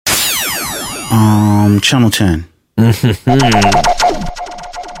Channel 10.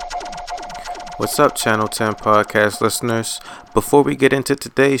 What's up, Channel 10 podcast listeners? Before we get into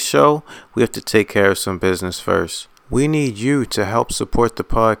today's show, we have to take care of some business first. We need you to help support the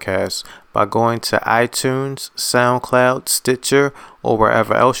podcast by going to iTunes, SoundCloud, Stitcher, or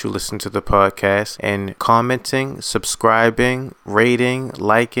wherever else you listen to the podcast and commenting, subscribing, rating,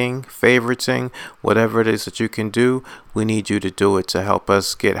 liking, favoriting, whatever it is that you can do. We need you to do it to help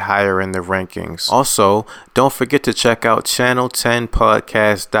us get higher in the rankings. Also, don't forget to check out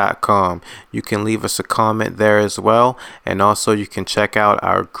channel10podcast.com. You can leave us a comment there as well, and also you can check out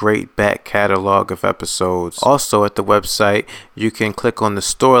our great back catalog of episodes. Also at the website, you can click on the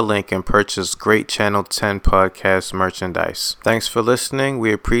store link and purchase great Channel 10 podcast merchandise. Thanks for listening.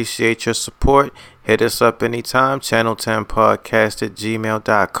 We appreciate your support. Hit us up anytime,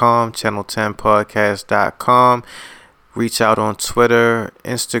 channel10podcast@gmail.com, channel10podcast.com. Reach out on Twitter,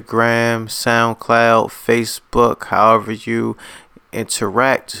 Instagram, SoundCloud, Facebook, however you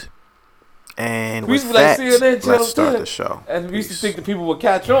interact. And with that, let's start the show. And we used to think that people would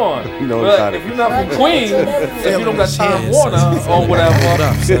catch on. But if you're not from Queens, if you don't got Time Warner or whatever,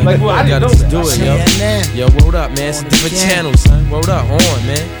 like, well, I didn't know that. Do it, yo. Yo, word up, man. It's a different channel, son. Word up, on,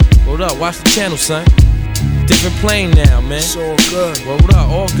 man. Word up, watch the channel, son. Different plane now, man. It's all good. Word up,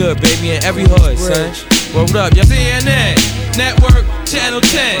 all good, baby, in every hood, son. Word up, yo. CNN, Network, Channel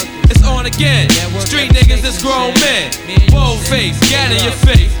 10. It's on again. Street niggas, it's grown men. Bold face, gat in your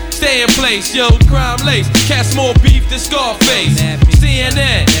face. Stay in place, yo, crime lace. Cast more beef than Scarface.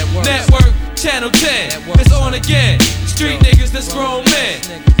 CNN, Network, Channel 10. It's on again. Street niggas, that's grown men.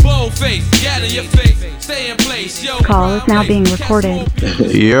 Bold face, gat in your face. Stay in place, yo. Call is now being recorded.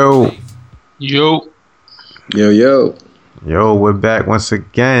 Yo. Yo. Yo, we're back once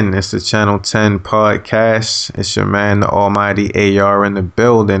again. It's the Channel 10 podcast. It's your man, the almighty AR in the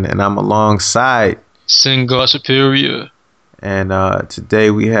building, and I'm alongside Singar Superior. And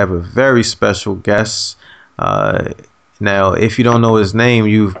today we have a very special guest. Now, if you don't know his name,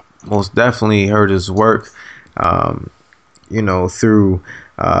 you've most definitely heard his work, through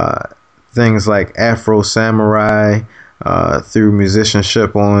things like Afro Samurai, through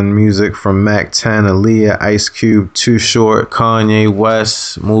musicianship on music from Mac 10, Aaliyah, Ice Cube, Too Short, Kanye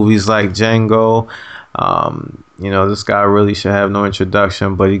West, movies like Django. This guy really should have no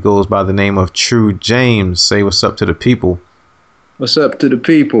introduction, but he goes by the name of True James. Say what's up to the people. What's up to the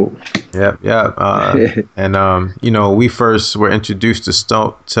people? Yep. And we first were introduced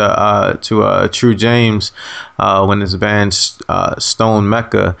to True James when his band Stone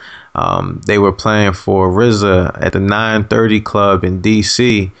Mecca. They were playing for RZA at the 930 Club in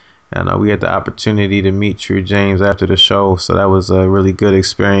DC, and we had the opportunity to meet True James after the show. So that was a really good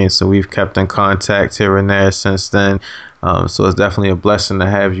experience, and we've kept in contact here and there since then. So it's definitely a blessing to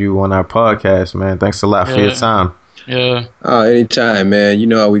have you on our podcast, man. Thanks a lot for your time. Yeah. Oh, anytime, man. You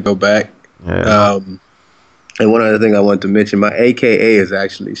know how we go back. Yeah. And one other thing I wanted to mention, my AKA is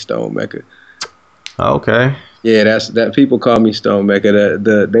actually Stone Mecca. Okay. Yeah, that people call me Stone Mecca.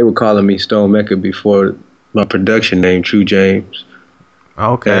 They were calling me Stone Mecca before my production name, True James.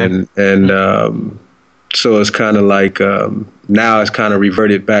 Okay. And so it's kind of like now it's kind of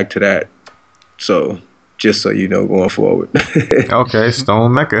reverted back to that. So just so you know, going forward. Okay,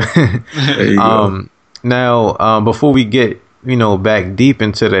 Stone Mecca. There you go. Now, before we get back deep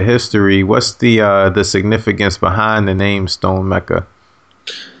into the history, what's the significance behind the name Stone Mecca?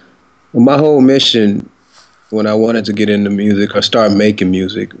 Well, my whole mission when I wanted to get into music or start making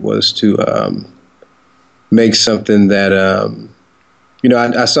music was to make something that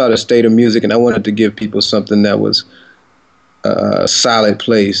I saw the state of music, and I wanted to give people something that was a solid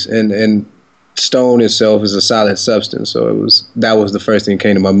place, and stone itself is a solid substance, so that was the first thing that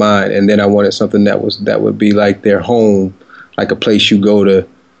came to my mind. And then I wanted something that would be like their home, like a place you go to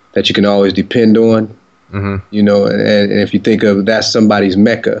that you can always depend on. Mm-hmm. And if you think of that's somebody's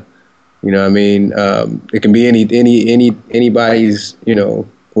Mecca, what I mean, it can be anybody's,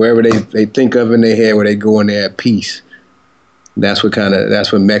 wherever they think of in their head where they go in there at peace. That's what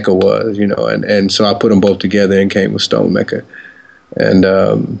Mecca was, and so I put them both together and came with Stone Mecca. And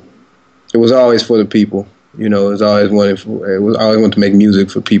it was always for the people, it was always wanted to make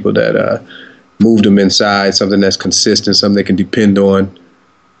music for people that moved them inside, something that's consistent, something they can depend on,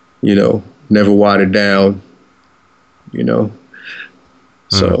 never watered down,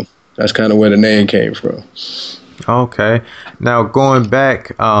 So that's kind of where the name came from. Okay. Now going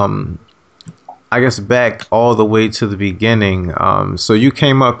back, I guess back all the way to the beginning. So you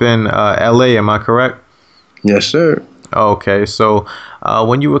came up in LA, am I correct? Yes, sir. Okay, so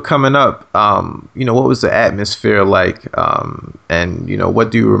when you were coming up, what was the atmosphere like? And, what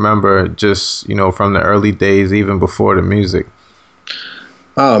do you remember just, from the early days, even before the music?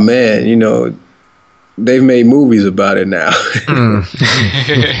 Oh, man, they've made movies about it now.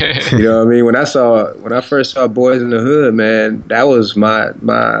 You know what I mean? When I first saw Boys in the Hood, man, that was my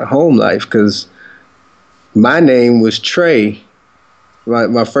home life, because my name was Trey.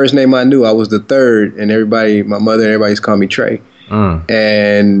 My first name I knew, I was the third, and my mother and everybody used to call me Trey.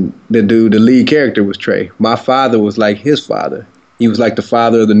 And the lead character was Trey. My father was like his father. He was like the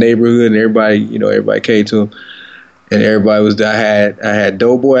father of the neighborhood, and everybody came to him, and everybody was there. I had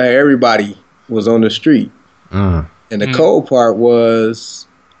Doughboy, everybody was on the street. And the cold part was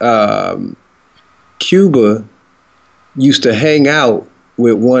Cuba used to hang out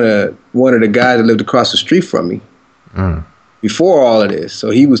with one of the guys that lived across the street from me. Before all of this.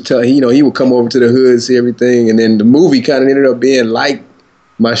 So he was he would come over to the hood, see everything, and then the movie kind of ended up being like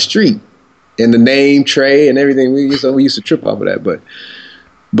my street, and the name Trey and everything. We used to trip off of that,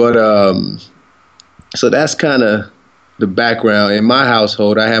 but so that's kind of the background. In my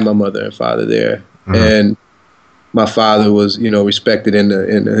household, I had my mother and father there, and my father was respected in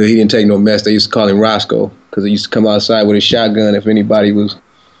the he didn't take no mess. They used to call him Roscoe, because he used to come outside with a shotgun if anybody was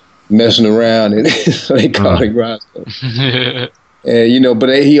messing around, and so they called him Roscoe. And but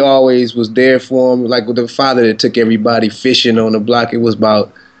he always was there for him. Like with the father that took everybody fishing on the block, it was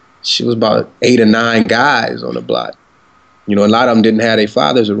about 8 or 9 guys on the block. A lot of them didn't have their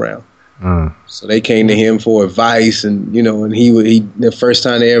fathers around, so they came to him for advice. And and he the first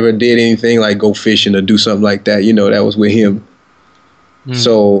time they ever did anything like go fishing or do something like that, that was with him.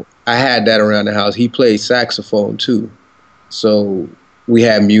 So I had that around the house. He played saxophone too, so we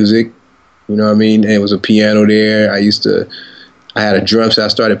had music, what I mean? And it was a piano there. I had a drum set. I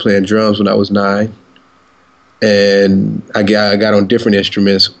started playing drums when I was 9. And I got on different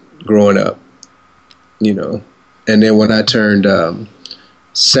instruments growing up, And then when I turned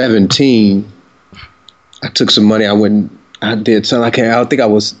 17, I took some money. I did something. I don't think I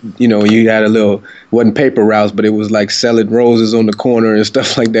was, you had wasn't paper routes, but it was like selling roses on the corner and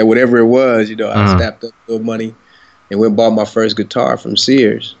stuff like that. Whatever it was, I snapped up a little money and went and bought my first guitar from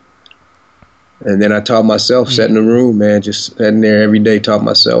Sears. And then I taught myself, sat in the room, man, just sitting there every day, taught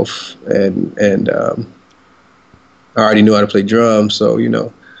myself. And I already knew how to play drums, so,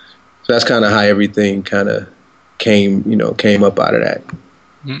 so that's kind of how everything kind of came up out of that.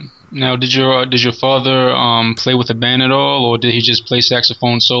 Now, did your father play with a band at all, or did he just play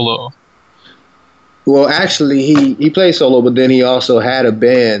saxophone solo? Well, actually, he played solo, but then he also had a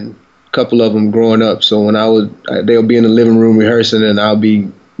band, a couple of them growing up. So when they'll be in the living room rehearsing, and I'll be,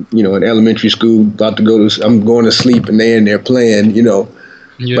 in elementary school, I'm going to sleep, and they're in there playing, Yeah.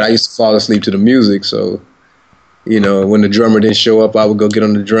 But I used to fall asleep to the music, so, when the drummer didn't show up, I would go get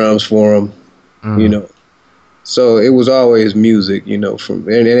on the drums for him, So it was always music, and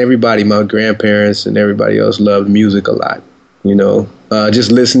everybody, my grandparents and everybody else loved music a lot,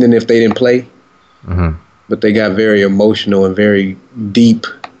 just listening if they didn't play. But they got very emotional and very deep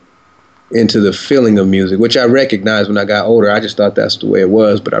into the feeling of music, which I recognized when I got older. I just thought that's the way it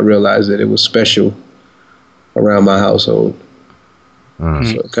was, but I realized that it was special around my household.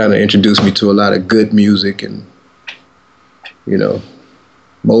 So it kind of introduced me to a lot of good music and,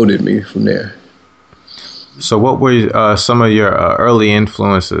 molded me from there. So what were some of your early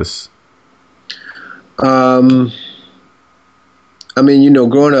influences? I mean,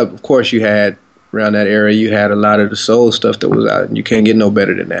 growing up, of course, you had, around that era, you had a lot of the soul stuff that was out, and you can't get no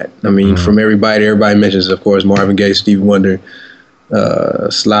better than that. I mean, from everybody mentions, of course, Marvin Gaye, Stevie Wonder,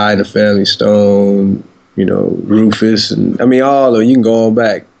 Sly and the Family Stone, Rufus, and I mean, you can go on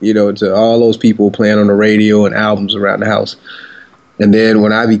back, to all those people playing on the radio and albums around the house. And then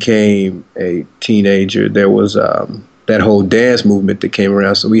when I became a teenager, there was that whole dance movement that came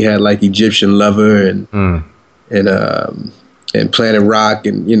around. So we had like Egyptian Lover and Planet Rock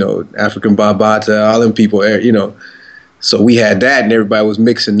and, African Bambaataa, all them people, So we had that, and everybody was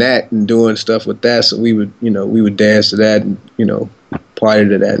mixing that and doing stuff with that. So we would dance to that and, party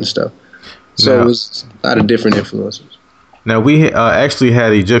to that and stuff. So it was a lot of different influences. Now, we actually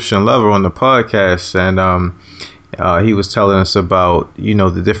had Egyptian Lover on the podcast, and he was telling us about,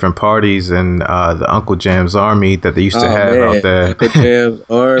 the different parties and the Uncle Jam's Army that they used to have out there. Uncle Jam's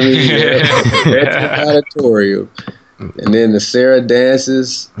Army, auditorium. And then the Sarah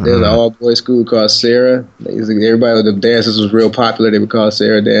dances. There's an all-boys school called Sarah. Everybody with the dances was real popular. They would call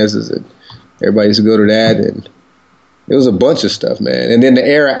Sarah dances, and everybody used to go to that. And it was a bunch of stuff, man. And then the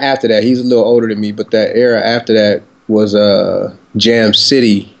era after that, he's a little older than me, but that era after that was Jam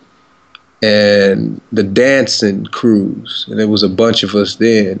City and the dancing crews, and there was a bunch of us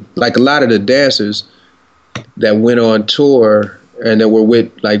then. Like a lot of the dancers that went on tour and that were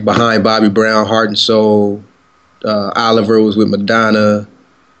with, like, behind Bobby Brown, Heart and Soul. Oliver was with Madonna.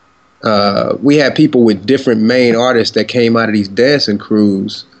 We had people with different main artists that came out of these dancing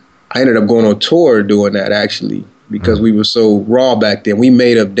crews. I ended up going on tour doing that, actually, because we were so raw back then. We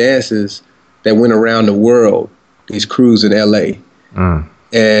made up dances that went around the world, these crews in LA.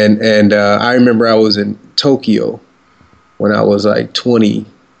 And I remember I was in Tokyo when I was like 20,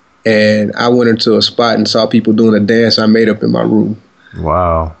 and I went into a spot and saw people doing a dance I made up in my room.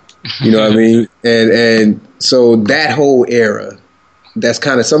 Wow. You know what I mean? And so that whole era, that's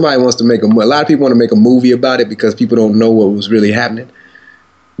kind of, somebody wants to make a lot of people want to make a movie about it because people don't know what was really happening.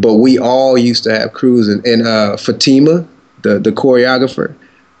 But we all used to have crews, and Fatima, the choreographer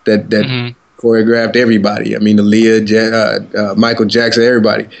that choreographed everybody. I mean, Aaliyah, Michael Jackson,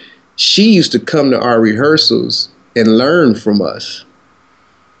 everybody. She used to come to our rehearsals and learn from us.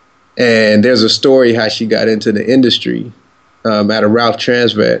 And there's a story how she got into the industry at a Ralph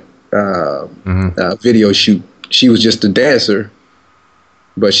Transvat video shoot. She was just a dancer,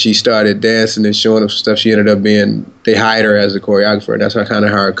 but she started dancing and showing up stuff. She ended up they hired her as a choreographer, and that's how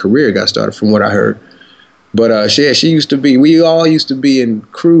her career got started, from what I heard. But she used to be, we all used to be in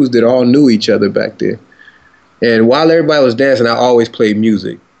crews that all knew each other back then. And while everybody was dancing, I always played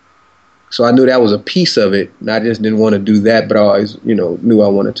music. So I knew that was a piece of it, and I just didn't want to do that, but I always, knew I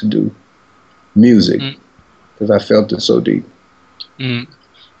wanted to do music because I felt it so deep.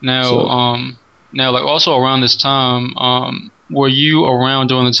 Now, like, also around this time, were you around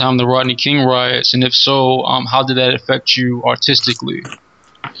during the time of the Rodney King riots? And if so, how did that affect you artistically?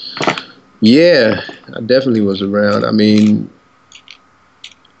 Yeah, I definitely was around. I mean,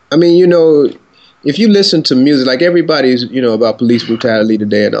 if you listen to music, like everybody's, about police brutality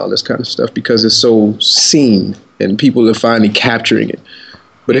today and all this kind of stuff because it's so seen and people are finally capturing it.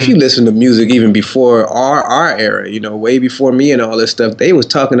 But if you listen to music even before our era, way before me and all this stuff, they was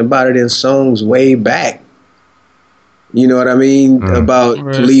talking about it in songs way back. You know what I mean? About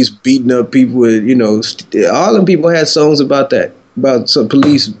police beating up people with, all them people had songs about that, about some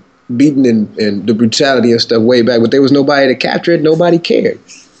police beating and the brutality and stuff way back, but there was nobody to capture it. Nobody cared,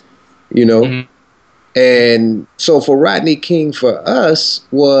 And so for Rodney King, for us,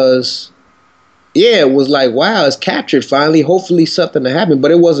 it was like, wow, it's captured finally. Hopefully something to happen,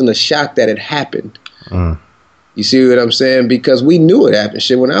 but it wasn't a shock that it happened. You see what I'm saying? Because we knew it happened.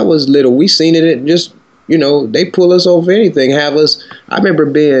 Shit, when I was little, we seen it just, they pull us over anything, have us. I remember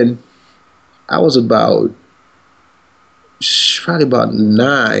I was probably about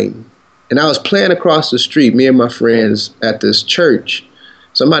 9, and I was playing across the street, me and my friends at this church.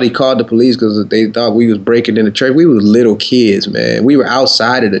 Somebody called the police because they thought we was breaking into church. We were little kids, man. We were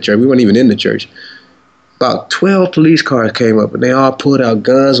outside of the church. We weren't even in the church. About 12 police cars came up, and they all pulled out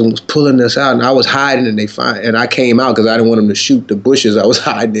guns and was pulling us out. And I was hiding, and I came out because I didn't want them to shoot the bushes I was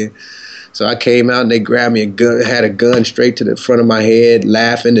hiding in. So I came out, and they grabbed me and had a gun straight to the front of my head,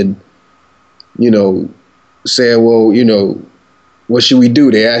 laughing and, saying, well, what should we do?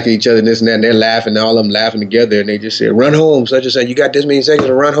 They ask each other this and that, and they're laughing, and all of them laughing together, and they just said, run home. So I just said, you got this many seconds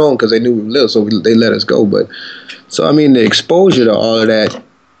to run home, because they knew we were little, so they let us go. But so, I mean, the exposure to all of that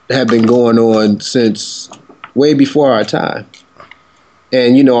had been going on since way before our time.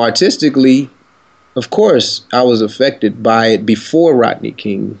 And, artistically, of course, I was affected by it before Rodney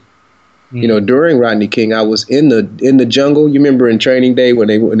King. During Rodney King, I was in the jungle. You remember in Training Day when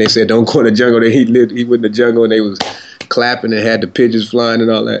they said don't go in the jungle? He went in the jungle and they was clapping and had the pigeons flying and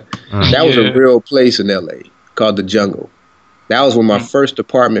all that. That was a real place in LA called the Jungle. That was where my first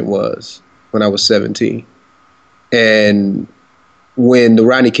apartment was when I was 17. And when the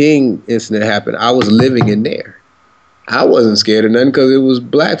Rodney King incident happened, I was living in there. I wasn't scared of nothing because it was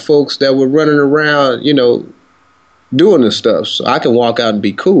black folks that were running around, doing this stuff. So I can walk out and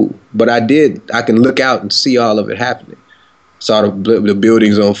be cool. But I can look out and see all of it happening. Saw the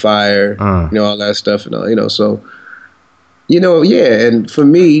buildings on fire, all that stuff and all, so, and for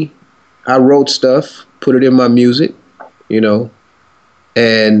me, I wrote stuff, put it in my music,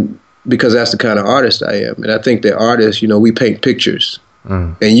 and because that's the kind of artist I am. And I think that artists, we paint pictures.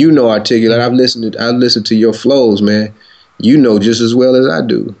 And Articulate, I've listened to your flows, man. Just as well as I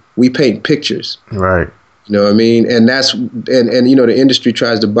do. We paint pictures. Right. You know what I mean? And that's the industry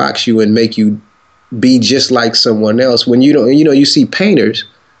tries to box you and make you be just like someone else. When you don't, you see painters.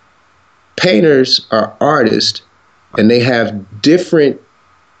 Painters are artists, and they have different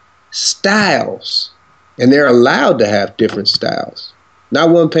styles, and they're allowed to have different styles. Not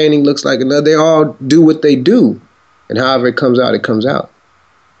one painting looks like another. They all do what they do, and however it comes out, it comes out.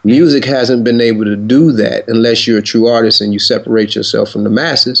 Music hasn't been able to do that unless you're a true artist and you separate yourself from the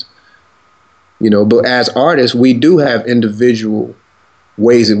masses. You know, but as artists, we do have individual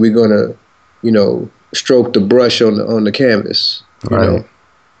ways that we're gonna, you know, stroke the brush on the canvas. You know,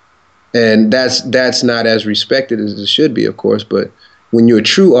 and that's not as respected as it should be, of course. But when you're a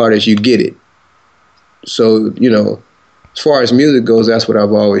true artist, you get it. So, you know, as far as music goes, that's what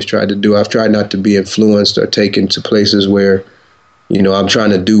I've always tried to do. I've tried not to be influenced or taken to places where, you know, I'm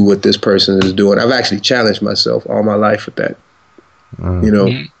trying to do what this person is doing. I've actually challenged myself all my life with that. You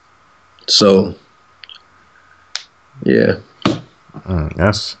know, so yeah.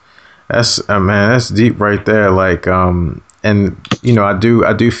 That's man, that's deep right there. Like, and you know, I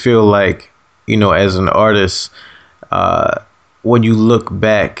do feel like, you know, as an artist, when you look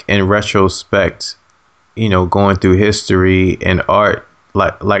back in retrospect, you know, going through history and art,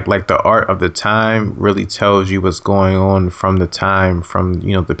 like the art of the time really tells you what's going on from the time, from,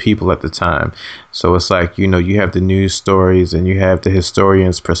 you know, the people at the time. So it's like, you know, you have the news stories and you have the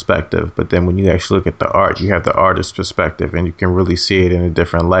historian's perspective, but then when you actually look at the art, you have the artist's perspective and you can really see it in a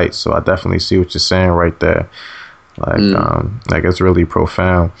different light. So I definitely see what you're saying right there. Like it's really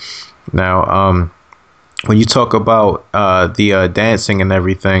profound. Now, when you talk about the dancing and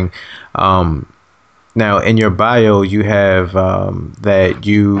everything, now in your bio you have that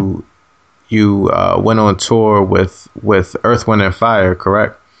you went on tour with Earth, Wind and Fire,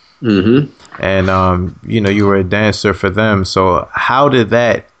 correct? Mm-hmm. And you know, you were a dancer for them. So how did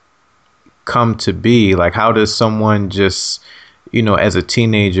that come to be? Like, how does someone just, you know, as a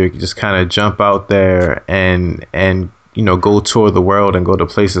teenager, just kind of jump out there and you know, go tour the world and go to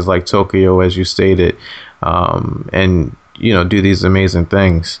places like Tokyo, as you stated, and, you know, do these amazing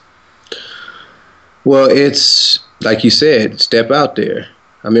things? Well, it's like you said, step out there.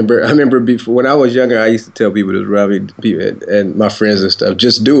 I remember before, when I was younger, I used to tell people that around me and my friends and stuff,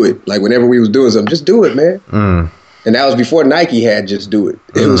 just do it. Like whenever we was doing something, just do it, man. And that was before Nike had just do it.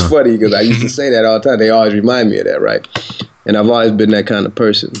 It was funny because I used to say that all the time. They always remind me of that, right? And I've always been that kind of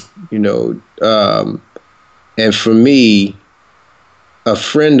person, you know. And for me, a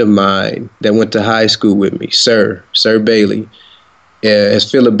friend of mine that went to high school with me, Sir Bailey, is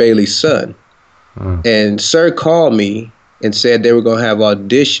Philip Bailey's son. And Sir called me and said they were going to have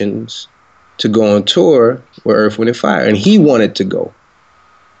auditions to go on tour with Earth, Wind and Fire. And he wanted to go.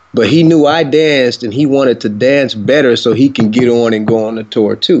 But he knew I danced and he wanted to dance better so he can get on and go on the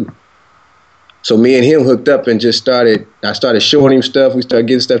tour too. So me and him hooked up and I started showing him stuff. We started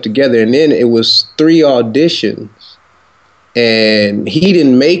getting stuff together. And then it was 3 auditions. And he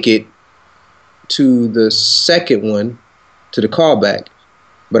didn't make it to the second one, to the callback.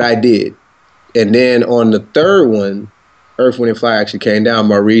 But I did. And then on the third one, Earth, Wind and Fire actually came down,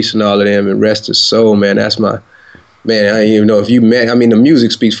 Maurice and all of them, and rest his soul, man. That's my, man, I don't even know if you met, I mean, the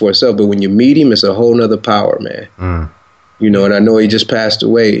music speaks for itself, but when you meet him, it's a whole nother power, man. You know, and I know he just passed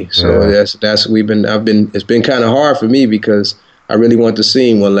away. So it's been kind of hard for me because I really want to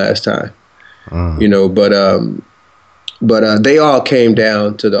see him one last time. You know, but they all came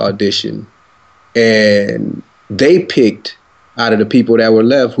down to the audition and they picked out of the people that were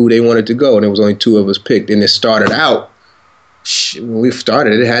left who they wanted to go, and there was only 2 of us picked. And it started out, when we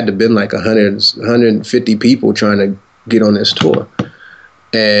started, it had to have been like 150 people trying to get on this tour.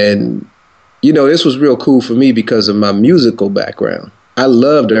 And, you know, this was real cool for me because of my musical background. I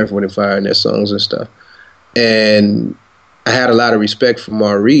loved Earth, Wind and Fire and their songs and stuff. And I had a lot of respect for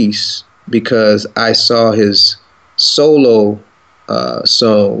Maurice because I saw his solo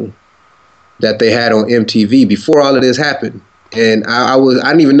song that they had on MTV before all of this happened. And I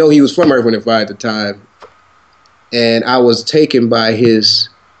didn't even know he was from Earth, Wind and Fire at the time. And I was taken by his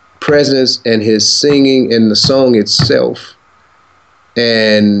presence and his singing and the song itself.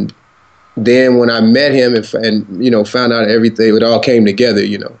 And then when I met him and you know, found out everything, it all came together,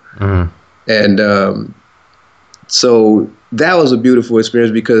 you know. And so that was a beautiful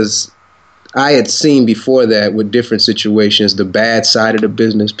experience because I had seen before that with different situations, the bad side of the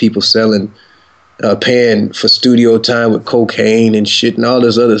business, people selling, paying for studio time with cocaine and shit and all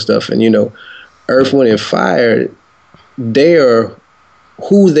this other stuff. And, you know, Earth, Wind and Fire, they are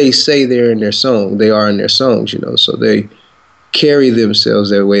who they say they're in their song. They are in their songs, you know, so they carry themselves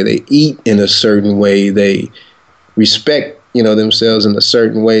that way. They eat in a certain way. They respect, you know, themselves in a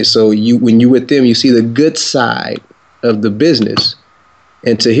certain way. So when you with them, you see the good side of the business.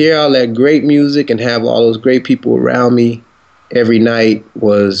 And to hear all that great music and have all those great people around me every night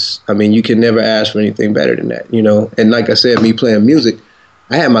was, I mean, you can never ask for anything better than that, you know. And like I said, me playing music,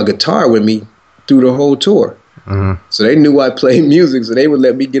 I had my guitar with me through the whole tour. So they knew I played music, so they would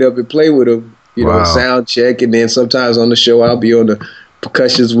let me get up and play with them, you know, sound check. And then sometimes on the show, I'll be on the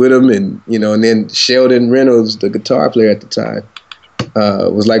percussions with him, and and then Sheldon Reynolds, the guitar player at the time,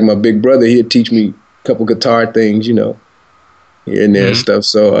 was like my big brother. He'd teach me a couple guitar things, here and there and stuff.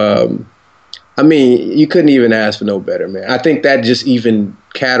 So, I mean, you couldn't even ask for no better, man. I think that just even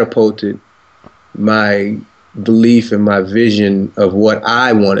catapulted my belief and my vision of what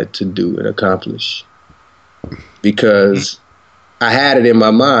I wanted to do and accomplish, because I had it in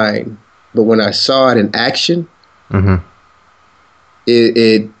my mind, but when I saw it in action,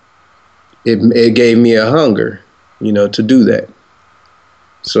 it gave me a hunger, to do that.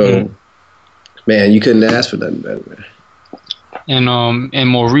 So, man, you couldn't ask for nothing better, man. And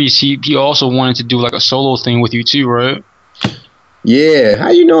Maurice, he also wanted to do like a solo thing with you too, right? Yeah.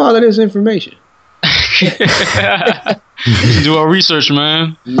 How you know all of this information? Do our research,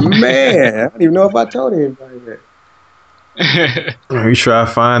 man. Man, I don't even know if I told anybody that. We try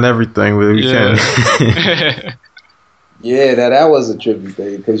to find everything where we can. Yeah, that was a trippy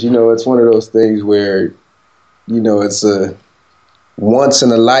thing, because it's one of those things where it's a once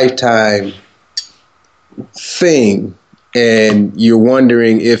in a lifetime thing, and you're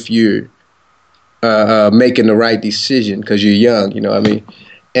wondering if you're making the right decision because you're young, you know what I mean?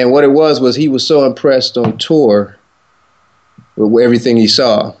 And what it was he was so impressed on tour with everything he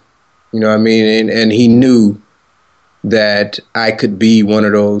saw, you know what I mean? And he knew that I could be one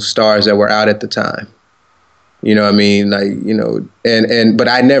of those stars that were out at the time. You know what I mean? Like, but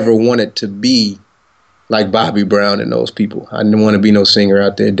I never wanted to be like Bobby Brown and those people. I didn't want to be no singer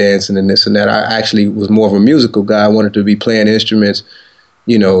out there dancing and this and that. I actually was more of a musical guy. I wanted to be playing instruments,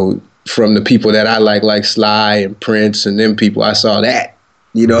 from the people that I like Sly and Prince and them people. I saw that,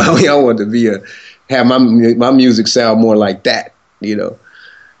 I wanted to have my music sound more like that,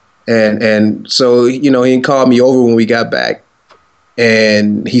 And so, he called me over when we got back,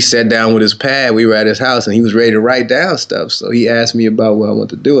 and he sat down with his pad. We were at his house, and he was ready to write down stuff. So he asked me about what I want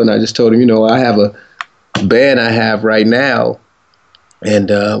to do, and I just told him, I have a band I have right now,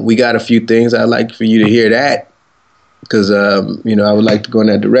 and we got a few things I'd like for you to hear that, because, I would like to go in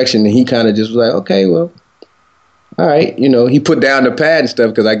that direction. And he kind of just was like, okay, well, all right. He put down the pad and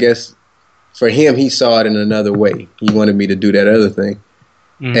stuff, because I guess for him, he saw it in another way. He wanted me to do that other thing.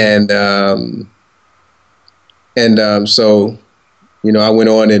 So, I went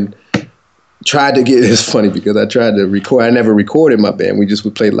on and tried to get, it's funny because I tried to record. I never recorded my band. We just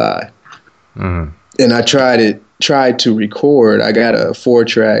would play live. And I tried to record. I got a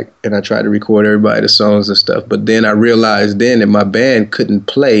 4-track, and I tried to record everybody the songs and stuff. But then I realized that my band couldn't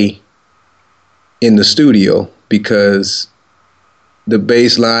play in the studio because the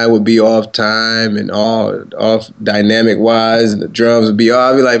bass line would be off time and off dynamic wise, and the drums would be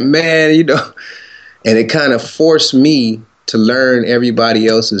off. I'd be like, man, and it kind of forced me to learn everybody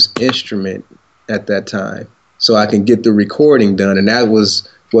else's instrument at that time so I can get the recording done. And that was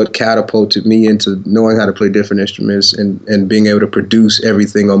what catapulted me into knowing how to play different instruments and being able to produce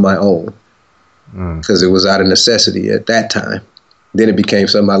everything on my own, because it was out of necessity at that time. Then it became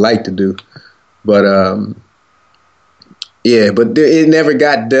something I liked to do. But but it never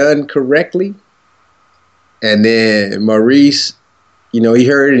got done correctly. And then Maurice, he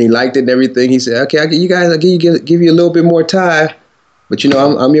heard it and he liked it and everything. He said, okay, I'll give you a little bit more time. But,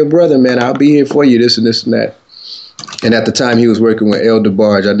 I'm your brother, man. I'll be here for you, this and this and that. And at the time, he was working with El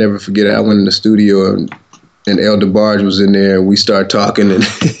DeBarge. I'll never forget it. I went in the studio, and El DeBarge was in there, and we started talking.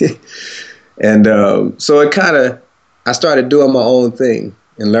 And so it kind of, I started doing my own thing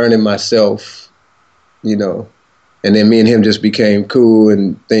and learning myself, And then me and him just became cool,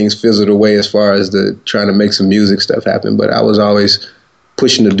 and things fizzled away as far as the trying to make some music stuff happen. But I was always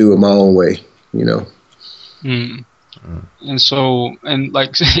pushing to do it my own way, And so, and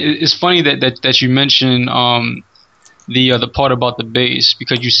like, it's funny that you mentioned the part about the bass,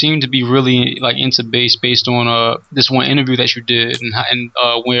 because you seem to be really like into bass based on this one interview that you did, and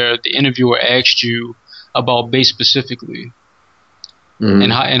where the interviewer asked you about bass specifically.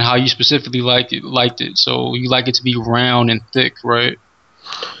 And how you specifically liked it. So you like it to be round and thick, right?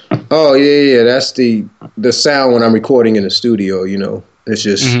 Oh yeah. That's the sound when I'm recording in the studio. It's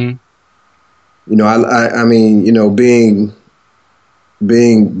just, I mean, being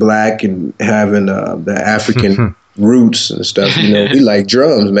black and having the African roots and stuff. We like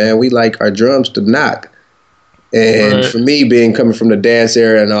drums, man. We like our drums to knock. And for me, coming from the dance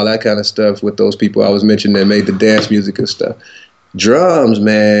era and all that kind of stuff with those people I was mentioning that made the dance music and stuff. Drums,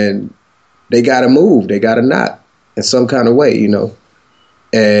 man, they got to move. They got to knock in some kind of way,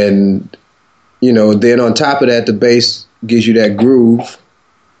 And, then on top of that, the bass gives you that groove,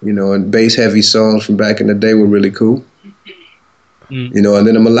 and bass-heavy songs from back in the day were really cool. And then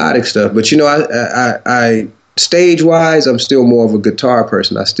the melodic stuff. But, I stage wise, I'm still more of a guitar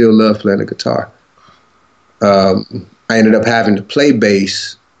person. I still love playing the guitar. I ended up having to play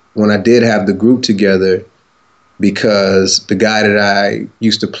bass when I did have the group together, because the guy that I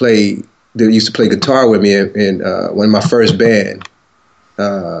used to play guitar with me in one of my first band,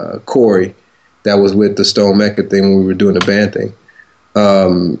 Corey, that was with the Stone Mecca thing when we were doing the band thing.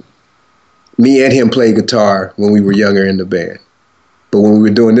 Me and him played guitar when we were younger in the band. But when we were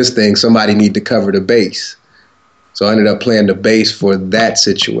doing this thing, somebody needed to cover the bass. So I ended up playing the bass for that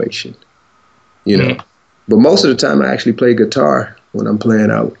situation, you know. But most of the time, I actually play guitar when I'm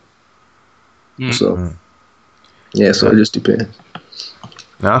playing out. So, yeah, so it just depends.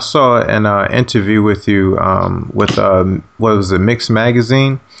 Now, I saw an interview with you with, what was it, Mix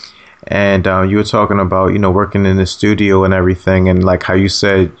Magazine? And you were talking about, you know, working in the studio and everything, and like how you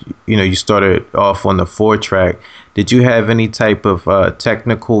said, you know, you started off on the 4-track. Did you have any type of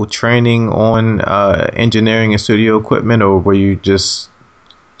technical training on engineering and studio equipment, or were you just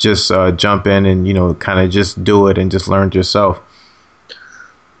jump in and, you know, kind of just do it and just learn yourself?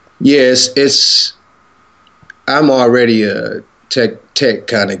 Yes, I'm already a tech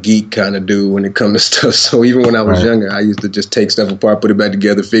kind of geek kind of dude when it comes to stuff. So even when I was younger, I used to just take stuff apart, put it back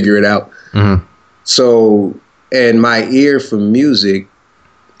together, figure it out. So, and my ear for music,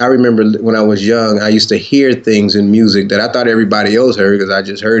 I remember when I was young, I used to hear things in music that I thought everybody else heard because I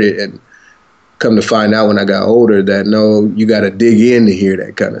just heard it, and come to find out when I got older that no, you got to dig in to hear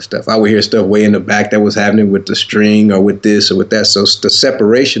that kind of stuff. I would hear stuff way in the back that was happening with the string or with this or with that. So the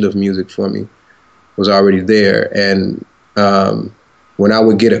separation of music for me was already there. And when I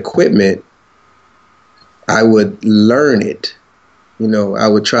would get equipment, I would learn it. You know, I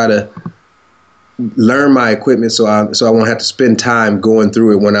would try to learn my equipment so I won't have to spend time going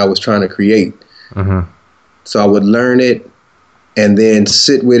through it when I was trying to create. So I would learn it and then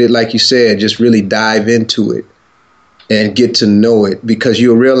sit with it, like you said, just really dive into it and get to know it, because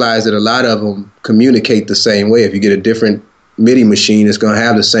you'll realize that a lot of them communicate the same way. If you get a different MIDI machine, it's going to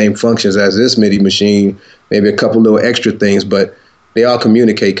have the same functions as this MIDI machine, maybe a couple little extra things, but they all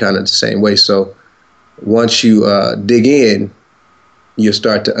communicate kind of the same way. So once you dig in, you'll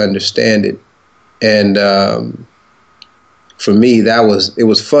start to understand it. And for me, it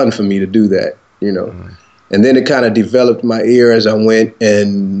was fun for me to do that, you know. And then it kind of developed my ear as I went,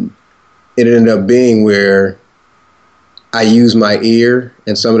 and it ended up being where I use my ear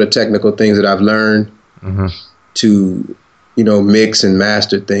and some of the technical things that I've learned to, you know, mix and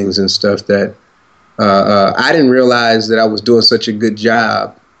master things and stuff that I didn't realize that I was doing such a good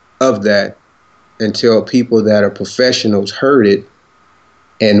job of that until people that are professionals heard it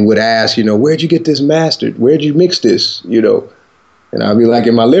and would ask, you know, where'd you get this mastered? Where'd you mix this? You know, and I'll be like,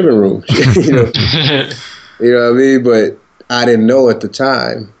 in my living room, you know. You know what I mean? But I didn't know at the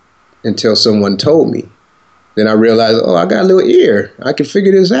time until someone told me. Then I realized, oh, I got a little ear. I can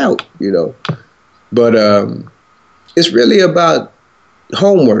figure this out, you know. But it's really about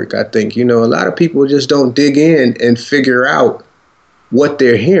homework, I think. You know, a lot of people just don't dig in and figure out what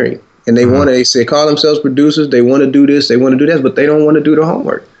they're hearing. And they call themselves producers. They want to do this, they want to do that, but they don't want to do the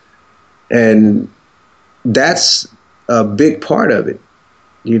homework. And that's a big part of it,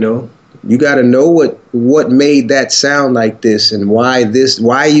 you know. You got to know what made that sound like this, and why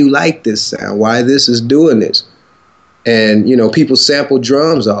you like this sound, why this is doing this. And, you know, people sample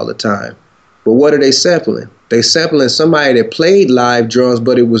drums all the time. But what are they sampling? They sampling somebody that played live drums,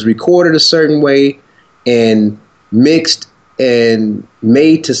 but it was recorded a certain way and mixed and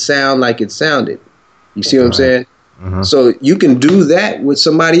made to sound like it sounded. You see what I'm saying? So you can do that with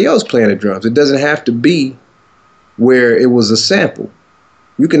somebody else playing the drums. It doesn't have to be where it was a sample.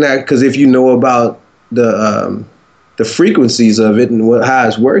 You can act, because if you know about the frequencies of it and how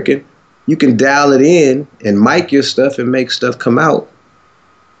it's working, you can dial it in and mic your stuff and make stuff come out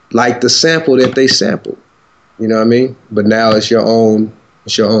like the sample that they sampled. You know what I mean? But now it's your own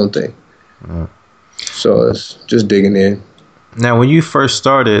thing. So it's just digging in. Now, when you first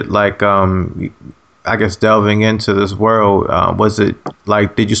started, like, I guess delving into this world, was it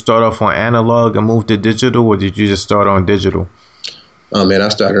like, did you start off on analog and move to digital, or did you just start on digital? Oh man, I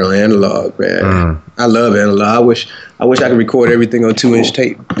started on analog, man. I love analog. I wish I could record everything on 2-inch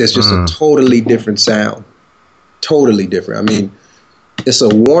tape. That's just a totally different sound. Totally different. I mean, it's a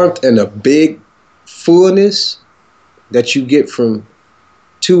warmth and a big fullness that you get from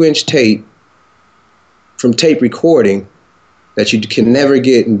 2-inch tape, from tape recording, that you can never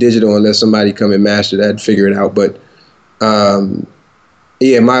get in digital unless somebody come and master that and figure it out. But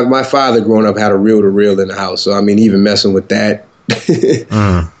yeah, my father growing up had a reel-to-reel in the house. So I mean, even messing with that,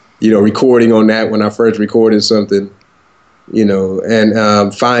 you know, recording on that when I first recorded something, you know,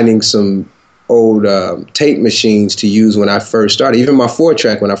 and finding some old tape machines to use when I first started. Even my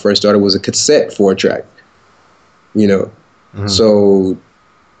 4-track when I first started was a cassette 4-track. You know, so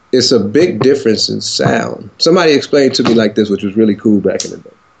it's a big difference in sound. Somebody explained to me like this, which was really cool back in the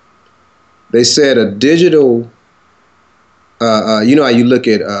day. They said a digital, you know how you look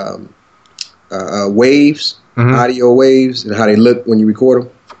at waves, audio waves, and how they look when you record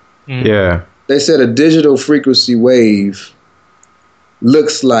them? Yeah. They said a digital frequency wave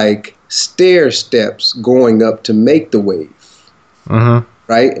looks like stair steps going up to make the wave,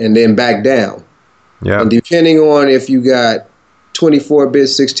 right? And then back down. Yeah. And depending on if you got 24-bit,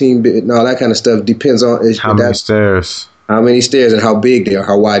 16-bit, and all that kind of stuff, depends on how many stairs. How many stairs and how big they are,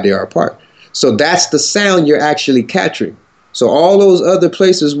 how wide they are apart. So that's the sound you're actually capturing. So all those other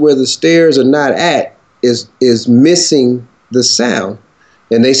places where the stairs are not at is missing the sound.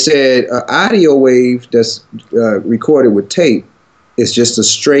 And they said an audio wave that's recorded with tape is just a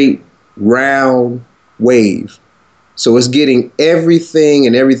straight, round wave. So it's getting everything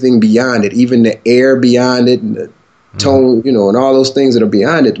and everything beyond it, even the air beyond it and the tone, you know, and all those things that are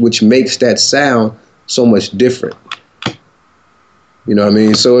beyond it, which makes that sound so much different. You know what I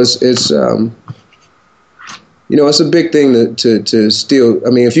mean? So it's you know, it's a big thing to still,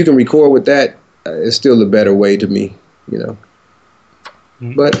 I mean, if you can record with that, it's still the better way to me, you know.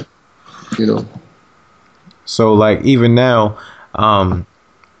 But, you know. So, like, even now,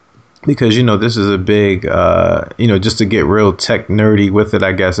 because, you know, this is a big, you know, just to get real tech nerdy with it,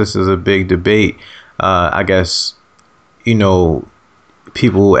 I guess this is a big debate. I guess, you know,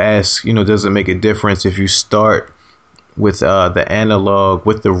 people ask, you know, does it make a difference if you start with the analog,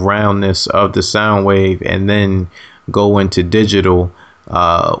 with the roundness of the sound wave, and then go into digital,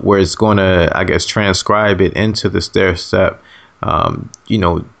 where it's going to, I guess, transcribe it into the stair step, you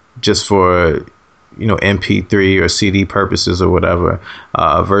know, just for, you know, MP3 or CD purposes or whatever,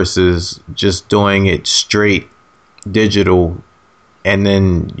 versus just doing it straight digital and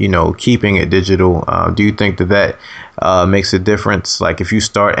then, you know, keeping it digital. Do you think that makes a difference? Like if you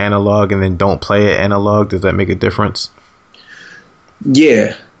start analog and then don't play it analog, does that make a difference?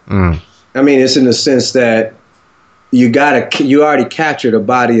 Yeah. I mean, it's in the sense that you already captured a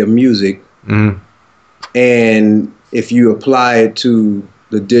body of music, and if you apply it to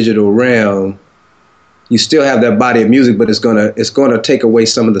the digital realm, you still have that body of music, but it's gonna take away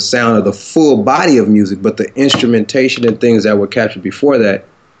some of the sound of the full body of music. But the instrumentation and things that were captured before that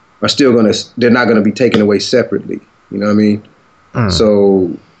are still they're not gonna be taken away separately. You know what I mean?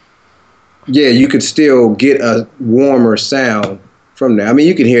 So yeah, you could still get a warmer sound from that. I mean,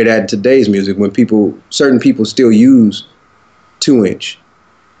 you can hear that in today's music when certain people still use 2-inch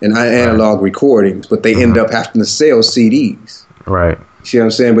and analog recordings, but they end up having to sell CDs. Right. See what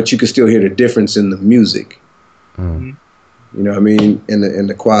I'm saying? But you can still hear the difference in the music. You know what I mean? In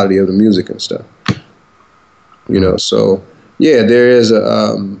the quality of the music and stuff. You know, so yeah, there is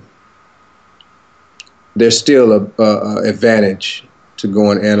there's still a advantage to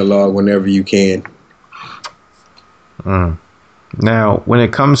going analog whenever you can. Now, when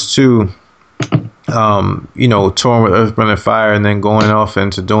it comes to, you know, touring with Earth, Wind & Fire and then going off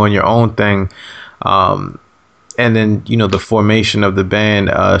into doing your own thing, and then, you know, the formation of the band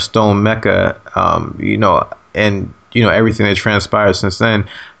Stone Mecca, you know, and, you know, everything that transpired since then,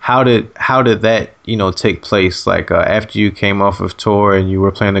 how did that, you know, take place? Like after you came off of tour and you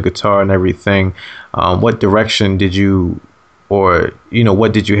were playing the guitar and everything, what direction did you, or, you know,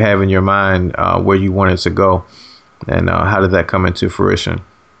 what did you have in your mind where you wanted to go? And how did that come into fruition?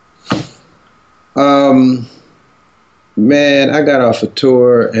 Man, I got off a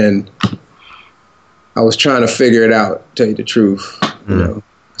tour and I was trying to figure it out, to tell you the truth. You know,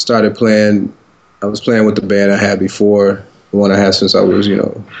 I was playing with the band I had before, the one I had since I was, you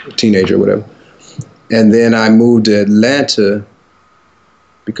know, a teenager or whatever. And then I moved to Atlanta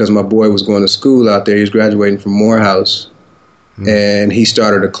because my boy was going to school out there. He was graduating from Morehouse, and he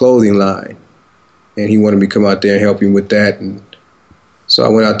started a clothing line. And he wanted me to come out there and help him with that. And so I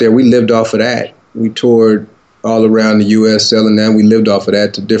went out there. We lived off of that. We toured all around the U.S. selling that. We lived off of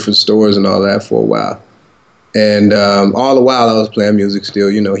that to different stores and all that for a while. And all the while I was playing music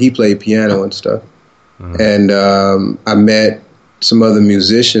still. You know, he played piano and stuff. And I met some other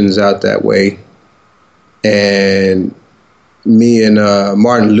musicians out that way. And me and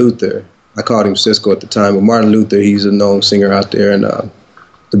Martin Luther, I called him Cisco at the time, but Martin Luther, he's a known singer out there in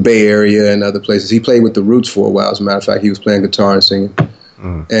the Bay Area and other places. He played with the Roots for a while. As a matter of fact, he was playing guitar and singing.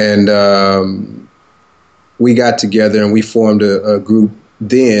 And we got together and we formed a group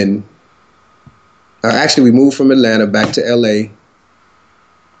then. Actually, we moved from Atlanta back to L.A.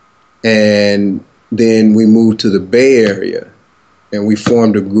 And then we moved to the Bay Area and we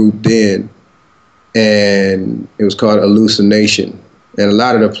formed a group then and it was called Hallucination. And a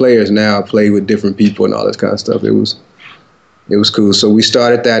lot of the players now play with different people and all this kind of stuff. It was cool. So we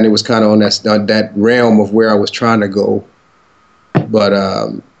started that, and it was kind of on that realm of where I was trying to go. But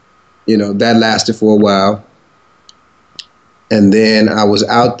that lasted for a while. And then I was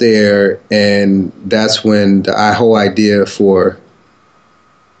out there, and that's when the whole idea for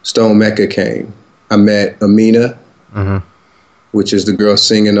Stone Mecca came. I met Amina, which is the girl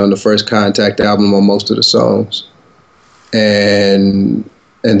singing on the First Contact album on most of the songs. And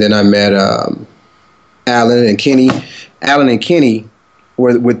then I met Alan and Kenny. Alan and Kenny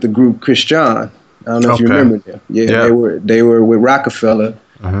were with the group Christian. I don't know if you remember them. Yeah. They were with Rockefeller,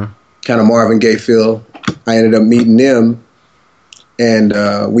 kind of Marvin Gaye feel. I ended up meeting them, and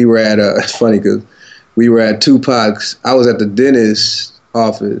we were at it's funny because we were at Tupac's. I was at the dentist's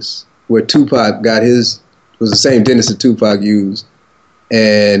office where Tupac got his. It was the same dentist that Tupac used,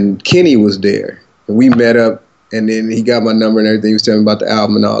 and Kenny was there, and we met up. And then he got my number and everything. He was telling me about the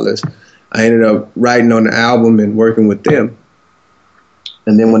album and all this. I ended up writing on the album and working with them.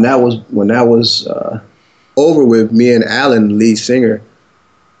 And then when that was over with, me and Alan, lead singer,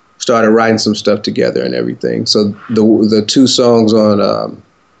 started writing some stuff together and everything. So the two songs on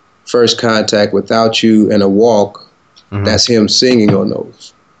First Contact, Without You and A Walk, that's him singing on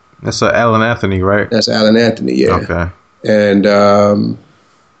those. That's Alan Anthony, right? That's Alan Anthony, yeah. Okay. And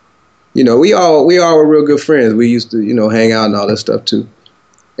we all were real good friends. We used to, hang out and all that stuff too.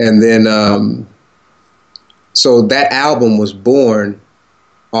 And then, so that album was born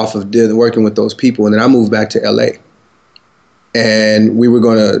off of working with those people. And then I moved back to LA, and we were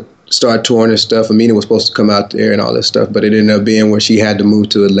going to start touring and stuff. Amina was supposed to come out there and all this stuff, but it ended up being where she had to move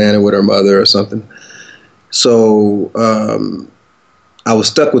to Atlanta with her mother or something. So, I was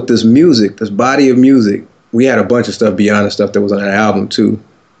stuck with this music, this body of music. We had a bunch of stuff beyond the stuff that was on that album too,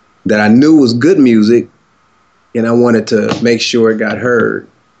 that I knew was good music, and I wanted to make sure it got heard.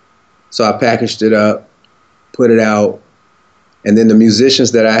 So I packaged it up, put it out, and then the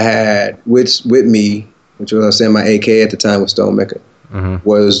musicians that I had with me, which was, I was saying, my AK at the time was Stone Mecca,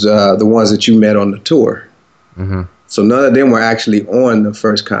 was the ones that you met on the tour. So none of them were actually on the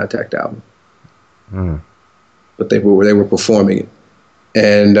First Contact album, but they were performing it,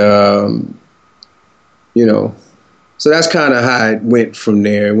 and So that's kind of how it went from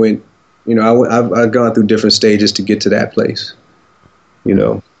there. It went, I've gone through different stages to get to that place,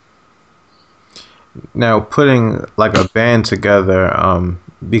 Now, putting like a band together,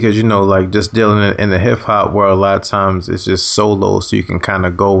 because, just dealing in the hip hop world, a lot of times it's just solo, so you can kind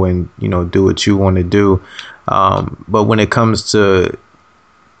of go and, do what you want to do. But when it comes to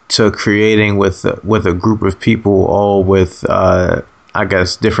creating with a group of people, all with, I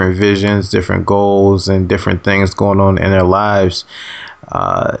guess, different visions, different goals, and different things going on in their lives.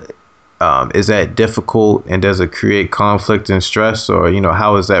 Is that difficult, and does it create conflict and stress, or,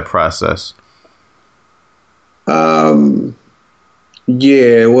 how is that process?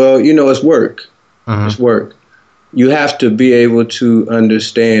 Yeah, well, it's work. It's work. You have to be able to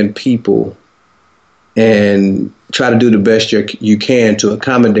understand people and try to do the best you can to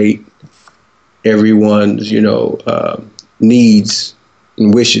accommodate everyone's, needs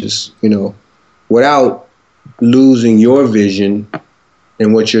and wishes, without losing your vision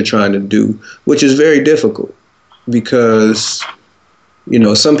and what you're trying to do, which is very difficult because,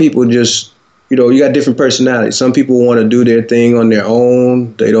 some people just, you got different personalities. Some people want to do their thing on their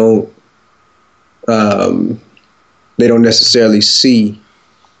own. They don't necessarily see,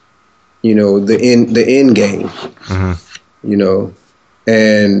 the end game,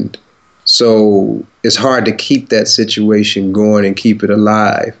 and so it's hard to keep that situation going and keep it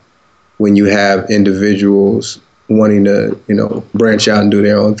alive when you have individuals wanting to, branch out and do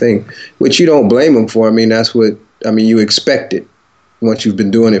their own thing, which you don't blame them for. You expect it once you've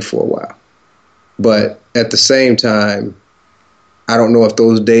been doing it for a while. But at the same time, I don't know if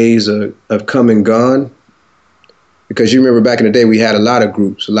those days have come and gone, because you remember back in the day, we had a lot of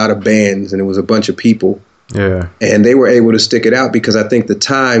groups, a lot of bands, and it was a bunch of people. Yeah. And they were able to stick it out because I think the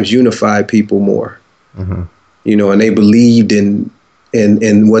times unified people more, and they believed in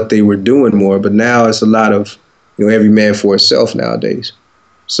what they were doing more. But now it's a lot of, every man for himself nowadays.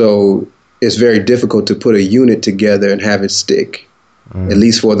 So it's very difficult to put a unit together and have it stick, at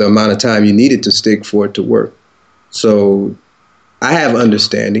least for the amount of time you need it to stick for it to work. So I have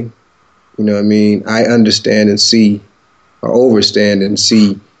understanding, I understand and see, or overstand and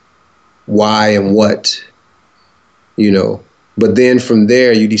see why and what, but then from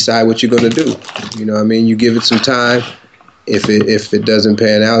there you decide what you're going to do. You give it some time. If it doesn't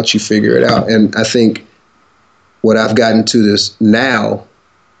pan out, you figure it out. And I think what I've gotten to this now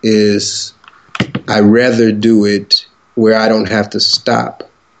is I rather do it where I don't have to stop.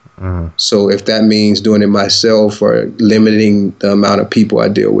 So if that means doing it myself or limiting the amount of people I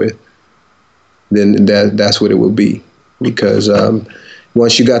deal with, then that's what it will be. Because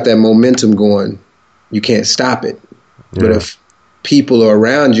once you got that momentum going, you can't stop it. Yeah. But if people are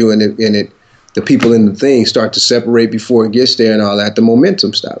around you and the people in the thing start to separate before it gets there and all that, the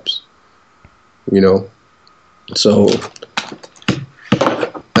momentum stops. So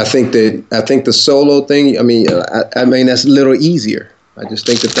I think the solo thing, I mean that's a little easier. I just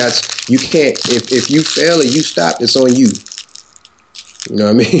think that's, you can't, if you fail and you stop, it's on you. You know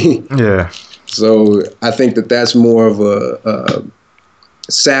what I mean? Yeah. So I think that's more of a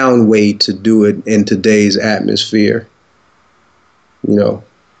sound way to do it in today's atmosphere,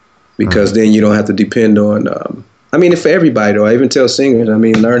 because then you don't have to depend on, for everybody though, I even tell singers,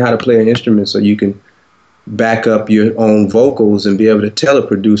 learn how to play an instrument so you can back up your own vocals and be able to tell a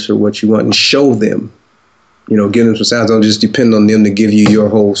producer what you want and show them. Give them some sounds. Don't just depend on them to give you your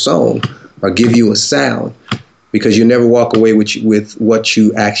whole song or give you a sound, because you never walk away with what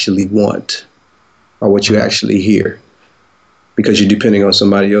you actually want or what you actually hear, because you're depending on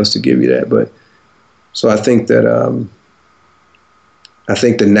somebody else to give you that. But so I think that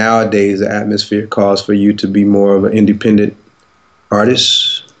nowadays the atmosphere calls for you to be more of an independent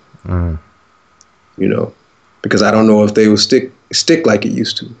artist. Because I don't know if they will stick like it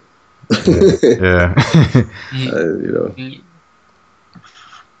used to. Yeah.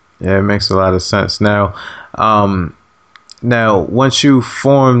 Yeah, it makes a lot of sense. Now, once you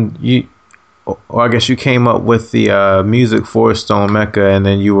formed, or I guess you came up with the music for Stone Mecca, and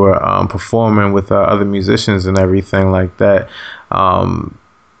then you were performing with other musicians and everything like that.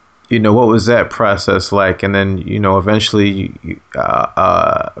 What was that process like? And then, eventually,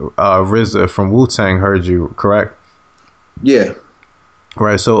 RZA from Wu-Tang heard you, correct? Yeah.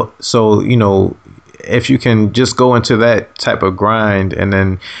 Right. So, if you can just go into that type of grind, and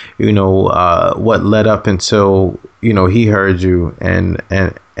then, what led up until, he heard you, and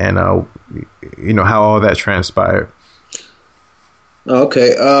how all that transpired. Okay.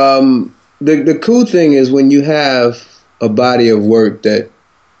 The cool thing is when you have a body of work that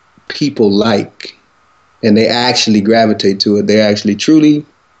people like and they actually gravitate to it, they actually truly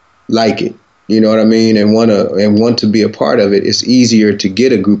like it. You know what I mean? And want to be a part of it. It's easier to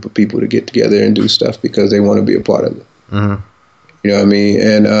get a group of people to get together and do stuff because they want to be a part of it. Mm-hmm. You know what I mean?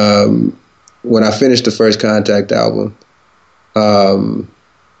 And when I finished the First Contact album, I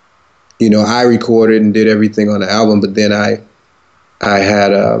recorded and did everything on the album, but then I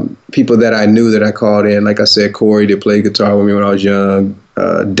had people that I knew that I called in. Like I said, Corey that played guitar with me when I was young,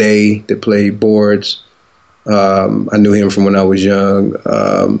 Day that played boards. I knew him from when I was young.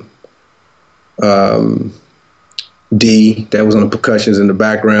 D that was on the percussions and the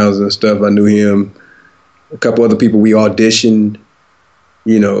backgrounds and stuff. I knew him. A couple other people we auditioned,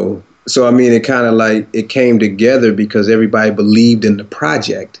 So it kind of like it came together because everybody believed in the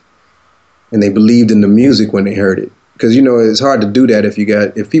project and they believed in the music when they heard it. Because it's hard to do that if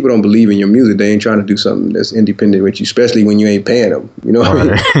people don't believe in your music, they ain't trying to do something that's independent with you, especially when you ain't paying them. You know what I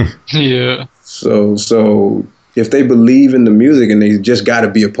mean? Yeah. So if they believe in the music and they just got to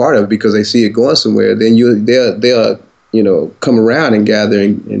be a part of it because they see it going somewhere, then they'll come around and gather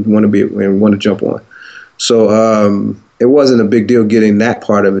and want to jump on. So it wasn't a big deal getting that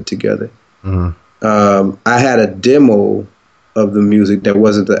part of it together. Mm-hmm. I had a demo of the music that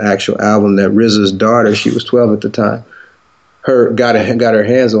wasn't the actual album that RZA's daughter, she was 12 at the time, got her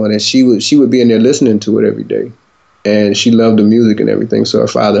hands on it. She would be in there listening to it every day, and she loved the music and everything. So her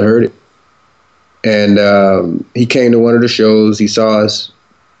father heard it. And he came to one of the shows. He saw us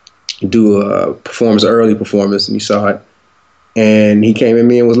do a early performance, and he saw it. And he came at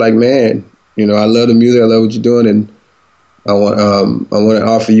me and was like, "Man, I love the music. I love what you're doing, and I want to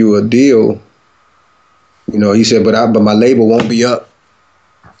offer you a deal." He said, "But my label won't be up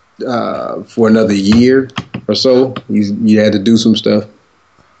for another year or so. You had to do some stuff.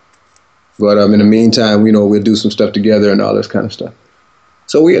 But in the meantime, we'll do some stuff together and all this kind of stuff."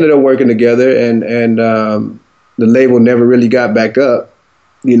 So we ended up working together, and the label never really got back up.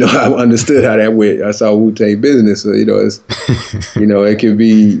 I understood how that went. I saw Wu-Tang Business, so it's, it could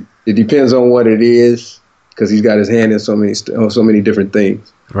be. It depends on what it is, because he's got his hand in so many different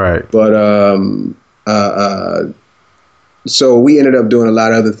things. Right. But so we ended up doing a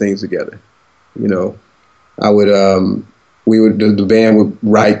lot of other things together. I would the band would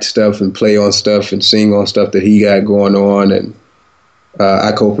write stuff and play on stuff and sing on stuff that he got going on, and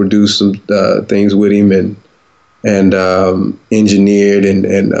I co-produced some things with him and engineered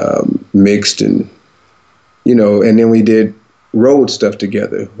and mixed, and and then we did road stuff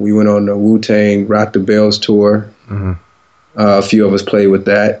together. We went on the Wu-Tang Rock the Bells tour. Mm-hmm. A few of us played with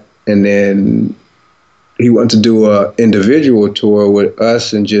that. And then he wanted to do a individual tour with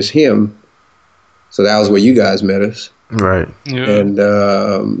us and just him. So that was where you guys met us. Right. Yeah.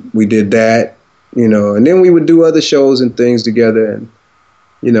 And we did that, you know, and then we would do other shows and things together. And,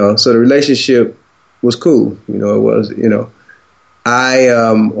 you know, so the relationship was cool. You know, it was, you know,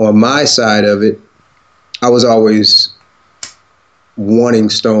 on my side of it, I was always wanting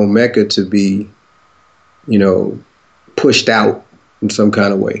Stone Mecca to be, you know, pushed out in some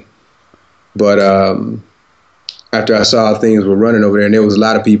kind of way. But after I saw how things were running over there, and there was a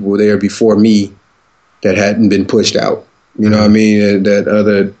lot of people there before me that hadn't been pushed out, you know what I mean, that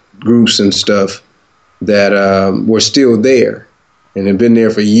other groups and stuff that were still there and had been there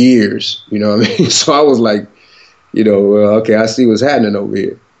for years, you know what I mean? So I was like, you know, well, okay, I see what's happening over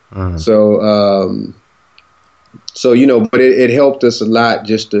here. So, you know, but it helped us a lot,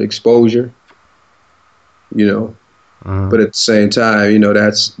 just the exposure, you know. But at the same time, you know,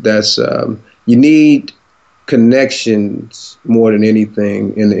 that's you need connections more than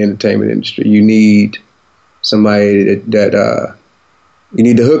anything in the entertainment industry. You need somebody that you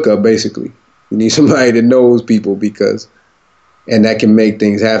need to hook up, basically. You need somebody that knows people and that can make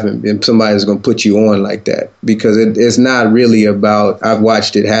things happen. And somebody's going to put you on like that, because it's not really about, I've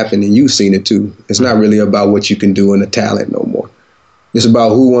watched it happen and you've seen it too. It's not really about what you can do and the talent no more. It's about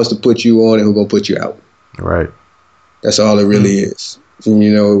who wants to put you on and who's going to put you out. Right. That's all it really is. And,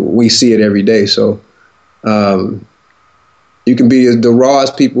 you know, we see it every day. So you can be the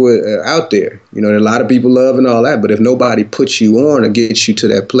rawest people out there. You know, a lot of people love and all that. But if nobody puts you on or gets you to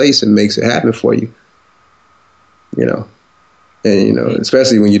that place and makes it happen for you, you know, and, you know,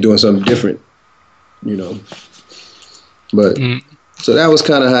 especially when you're doing something different, you know. But so that was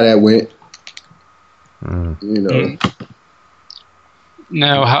kind of how that went, you know.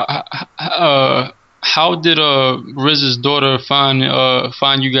 Now, how did RZA's daughter find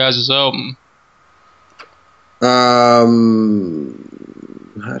you guys' album? How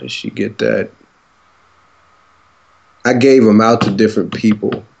did she get that? I gave them out to different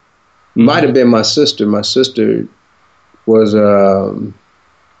people. Might have been my sister. My sister was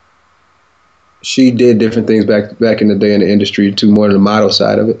she did different things back in the day in the industry too, more than the model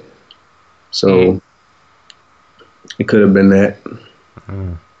side of it. So it could have been that.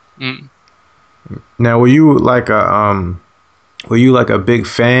 Now, were you like a big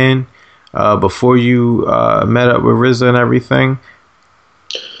fan before you met up with RZA and everything?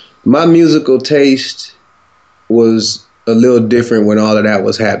 My musical taste was a little different when all of that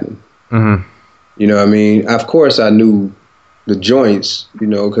was happening. You know what I mean? Of course, I knew the joints, you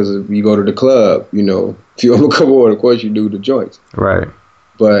know, because you go to the club, you know, if you ever come on, of course you do the joints. Right.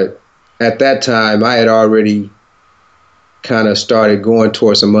 But at that time, I had already kind of started going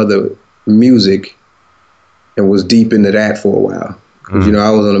towards some other music and was deep into that for a while. Because, you know, I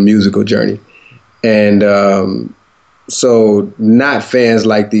was on a musical journey. And so not fans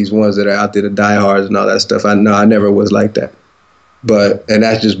like these ones that are out there, the diehards and all that stuff. I never was like that. And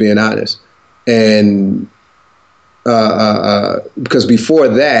that's just being honest. And because before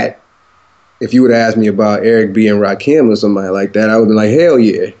that, if you would have asked me about Eric B. and Rakim or somebody like that, I would have been like, hell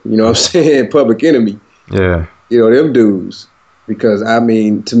yeah. You know what I'm saying? Public Enemy. Yeah. You know, them dudes. Because, I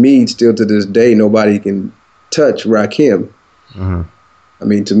mean, to me, still to this day, nobody can touch Rakim. I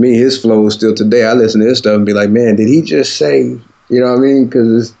mean, to me, his flow is still today. I listen to his stuff and be like, man, did he just say, you know what I mean?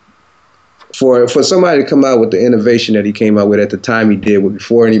 Because for somebody to come out with the innovation that he came out with at the time he did,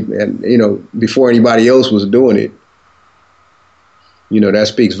 before anybody else was doing it, you know, that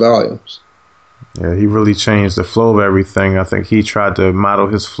speaks volumes. Yeah, he really changed the flow of everything. I think he tried to model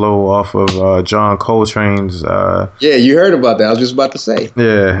his flow off of John Coltrane's. Yeah, you heard about that. I was just about to say.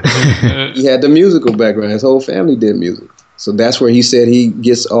 Yeah. He had the musical background. His whole family did music. So that's where he said he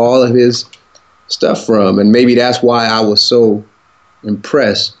gets all of his stuff from. And maybe that's why I was so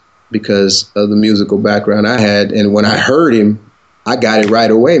impressed, because of the musical background I had. And when I heard him, I got it right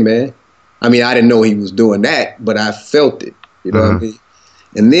away, man. I mean, I didn't know he was doing that, but I felt it. You know what I mean?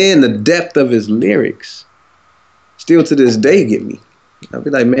 And then the depth of his lyrics still to this day get me. I'll be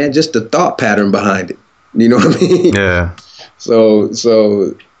like, man, just the thought pattern behind it. You know what I mean? Yeah. So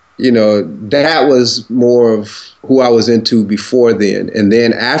you know, that was more of who I was into before then. And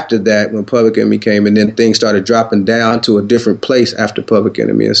then after that, when Public Enemy came, and then things started dropping down to a different place after Public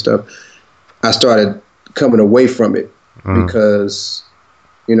Enemy and stuff, I started coming away from it because,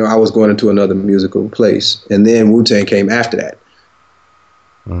 you know, I was going into another musical place. And then Wu-Tang came after that.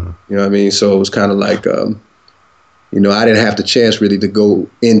 You know what I mean? So it was kind of like, you know, I didn't have the chance really to go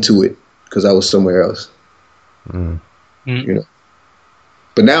into it because I was somewhere else. You know.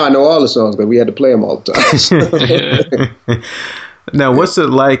 But now I know all the songs, but we had to play them all the time. Now, what's it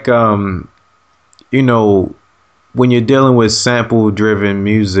like, you know, when you're dealing with sample-driven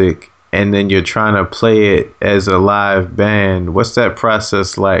music and then you're trying to play it as a live band? What's that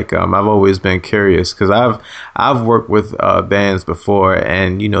process like? I've always been curious because I've worked with bands before,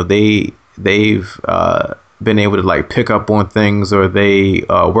 and you know they've been able to like pick up on things, or they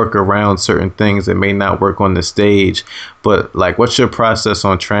work around certain things that may not work on the stage. But like, what's your process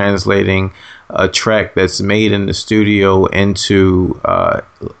on translating a track that's made in the studio into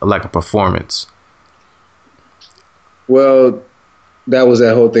like a performance? Well, that was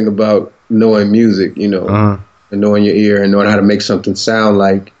that whole thing about knowing music, you know, and knowing your ear and knowing how to make something sound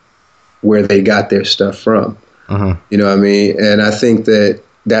like where they got their stuff from. You know what I mean? And I think that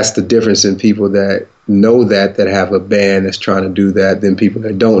that's the difference in people that know that have a band that's trying to do that than people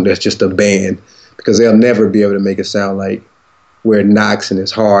that don't. That's just a band, because they'll never be able to make it sound like where it knocks and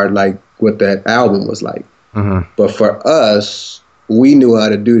it's hard like what that album was like. But for us, we knew how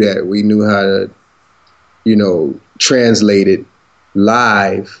to do that. We knew how to, you know, translate it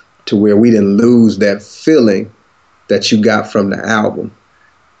live to where we didn't lose that feeling that you got from the album.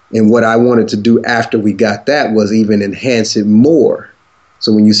 And what I wanted to do after we got that was even enhance it more.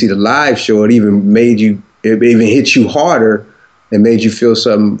 So when you see the live show, it even hit you harder and made you feel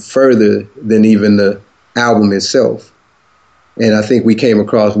something further than even the album itself. And I think we came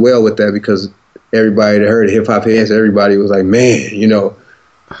across well with that, because everybody that heard Hip Hop Heads, everybody was like, man, you know,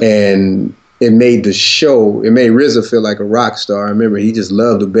 and it made the show, it made RZA feel like a rock star. I remember he just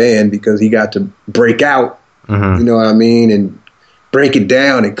loved the band because he got to break out, you know what I mean, and break it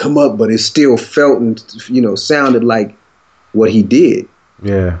down and come up, but it still felt and, you know, sounded like what he did.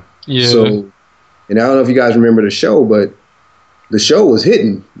 Yeah. So, and I don't know if you guys remember the show, but the show was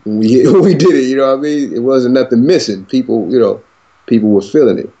hitting when we did it, you know what I mean? It wasn't nothing missing. People, you know, people were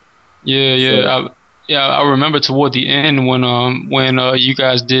feeling it. Yeah. So, I remember toward the end when you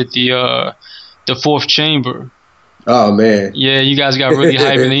guys did the Fourth Chamber. Oh man. Yeah, you guys got really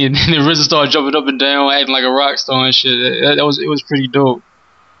hyped, and then RZA started jumping up and down, acting like a rock star and shit. It was pretty dope.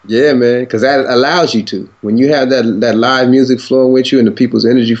 Yeah, man, because that allows you to. When you have that live music flowing with you and the people's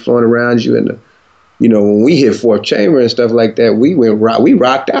energy flowing around you, and you know, when we hit Fourth Chamber and stuff like that, we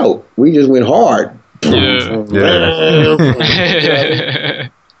rocked out. We just went hard. Yeah.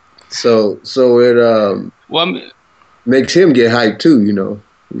 So it makes him get hyped too, you know.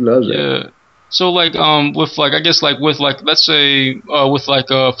 He loves it. Yeah. So like with like, I guess like with like, let's say with like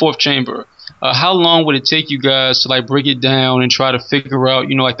Fourth Chamber, how long would it take you guys to like break it down and try to figure out,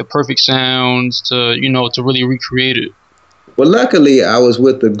 you know, like the perfect sounds to, you know, to really recreate it? Well, luckily I was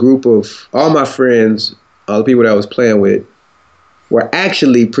with a group of all my friends, all the people that I was playing with were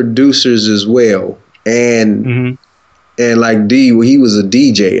actually producers as well. And like D, well, he was a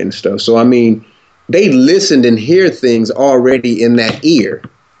DJ and stuff. So, I mean, they listened and hear things already in that ear.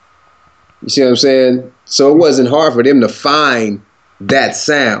 You see what I'm saying? So it wasn't hard for them to find that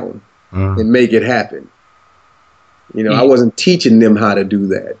sound and make it happen. You know, I wasn't teaching them how to do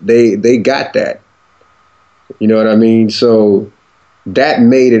that. They got that. You know what I mean? So that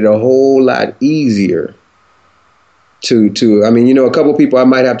made it a whole lot easier to I mean, you know, a couple people I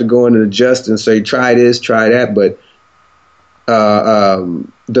might have to go in and adjust and say, try this, try that. But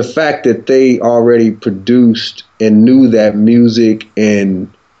the fact that they already produced and knew that music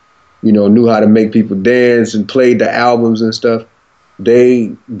and, you know, knew how to make people dance and played the albums and stuff, they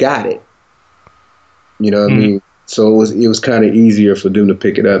got it. You know what I mean? So it was kind of easier for them to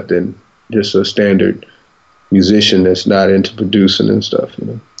pick it up than just a standard musician that's not into producing and stuff,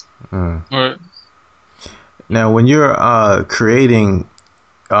 you know. Right. Now, when you're creating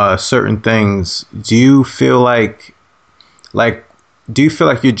certain things, do you feel like you're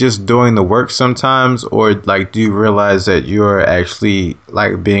just doing the work sometimes, or like do you realize that you're actually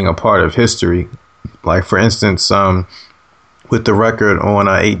like being a part of history? Like, for instance, with the record on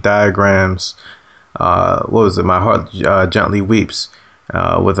 8 Diagrams, what was it? My Heart Gently Weeps,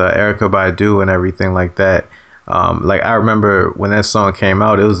 with Erykah Badu and everything like that. Like, I remember when that song came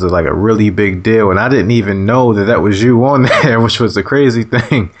out, it was like a really big deal, and I didn't even know that was you on there, which was the crazy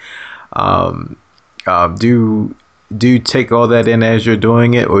thing. Do you take all that in as you're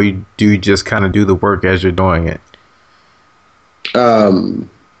doing it, or do you just kind of do the work as you're doing it? Can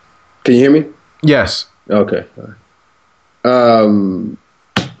you hear me? Yes. Okay.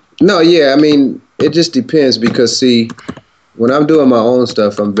 No, yeah, I mean, it just depends, because see, when I'm doing my own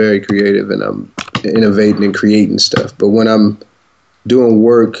stuff, I'm very creative and I'm innovating and creating stuff. But when I'm doing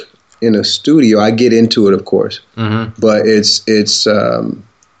work in a studio, I get into it, of course. But it's kind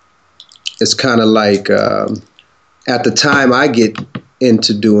of like at the time I get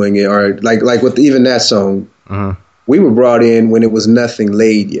into doing it, or like with even that song, we were brought in when it was nothing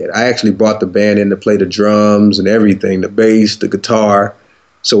laid yet. I actually brought the band in to play the drums and everything, the bass, the guitar.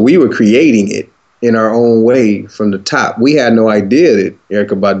 So we were creating it in our own way from the top. We had no idea that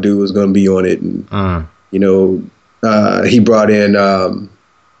Erykah Badu was going to be on it. And, you know, he brought in,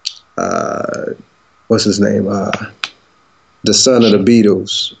 what's his name? The son of the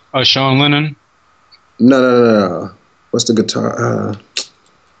Beatles. Sean Lennon? No. What's the guitar?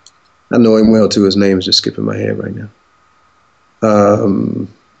 I know him well, too. His name is just skipping my head right now.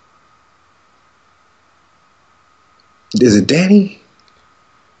 Is it Danny?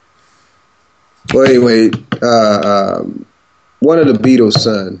 Well, anyway, one of the Beatles'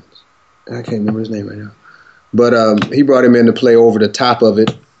 sons. I can't remember his name right now. But he brought him in to play over the top of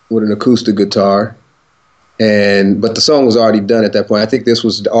it with an acoustic guitar. But the song was already done at that point. I think this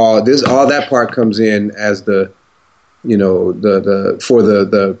was all that part comes in as the, you know, for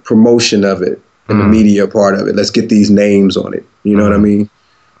the promotion of it and the media part of it. Let's get these names on it. You know what I mean?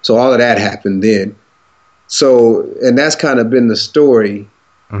 So all of that happened then. So, and that's kind of been the story.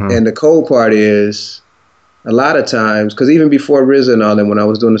 And the cold part is a lot of times, because even before RZA and all them, when I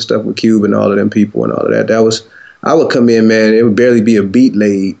was doing the stuff with Cube and all of them people and all of that, I would come in, man, it would barely be a beat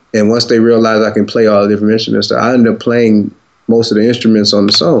laid. And once they realized I can play all the different instruments, I ended up playing most of the instruments on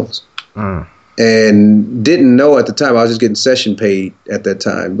the songs. And didn't know at the time, I was just getting session paid at that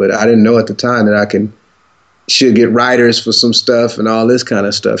time, but I didn't know at the time that should get writers for some stuff and all this kind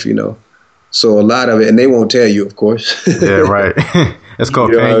of stuff, you know. So a lot of it, and they won't tell you, of course. Yeah, right. It's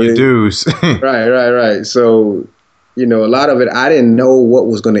called paying your dues. Right. So, you know, a lot of it, I didn't know what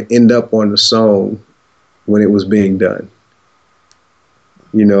was going to end up on the song when it was being done.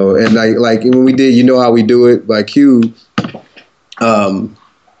 You know, and like when we did, you know how we do it by Cube.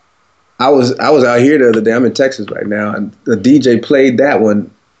 I was out here the other day. I'm in Texas right now, and the DJ played that one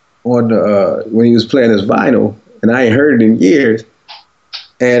on when he was playing his vinyl, and I ain't heard it in years.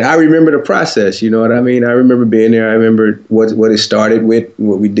 And I remember the process, you know what I mean? I remember being there. I remember what it started with,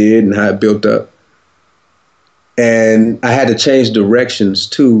 what we did, and how it built up. And I had to change directions,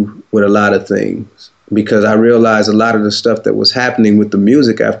 too, with a lot of things, because I realized a lot of the stuff that was happening with the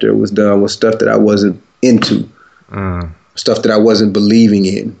music after it was done was stuff that I wasn't into, stuff that I wasn't believing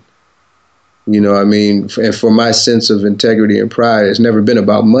in. You know what I mean? And for my sense of integrity and pride, it's never been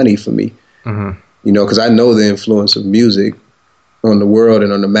about money for me, you know, because I know the influence of music on the world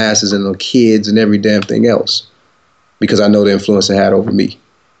and on the masses and on kids and every damn thing else, because I know the influence it had over me.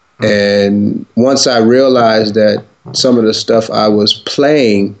 And once I realized that some of the stuff I was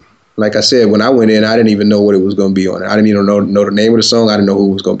playing, like I said, when I went in, I didn't even know what it was going to be on it. I didn't even know the name of the song. I didn't know who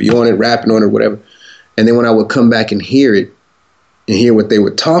was going to be on it, rapping on it, whatever. And then when I would come back and hear it and hear what they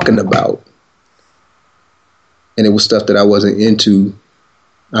were talking about, and it was stuff that I wasn't into,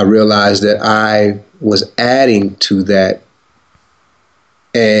 I realized that I was adding to that,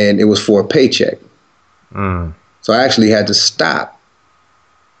 and it was for a paycheck. So I actually had to stop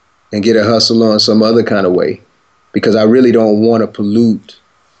and get a hustle on some other kind of way, because I really don't want to pollute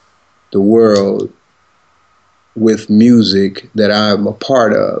the world with music that I'm a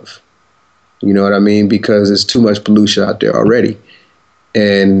part of. You know what I mean? Because there's too much pollution out there already.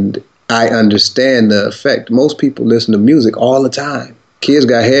 And I understand the effect. Most people listen to music all the time. Kids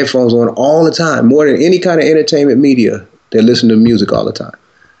got headphones on all the time. More than any kind of entertainment media, they listen to music all the time.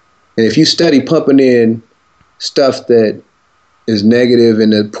 And if you study pumping in stuff that is negative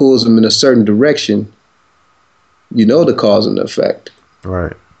and that pulls them in a certain direction, you know the cause and the effect.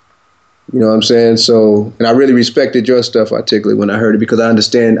 Right. You know what I'm saying? So, and I really respected your stuff articulate when I heard it, because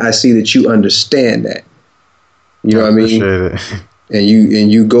I see that you understand that. You know what I mean? Appreciate it. And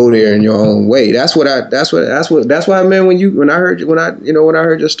you go there in your own way. That's why I meant when I heard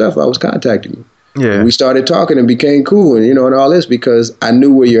your stuff, I was contacting you. Yeah. And we started talking and became cool, and and all this, because I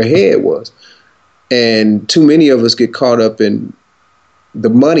knew where your head was. And too many of us get caught up in the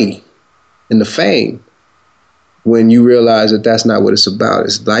money and the fame when you realize that that's not what it's about.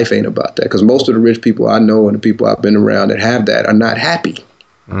 Life ain't about that. Because most of the rich people I know and the people I've been around that have that are not happy.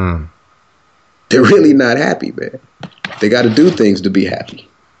 They're really not happy, man. They got to do things to be happy.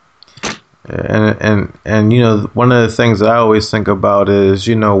 And you know, one of the things that I always think about is,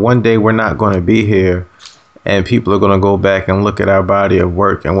 you know, one day we're not going to be here, and people are going to go back and look at our body of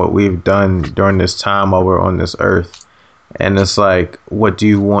work and what we've done during this time while we're on this earth. And it's like, what do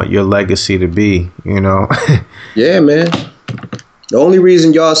you want your legacy to be, you know? Yeah, man. The only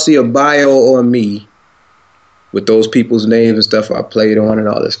reason y'all see a bio on me with those people's names and stuff I played on and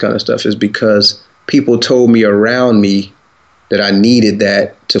all this kind of stuff is because people told me around me that I needed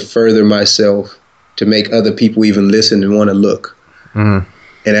that to further myself, to make other people even listen and want to look. Mm-hmm.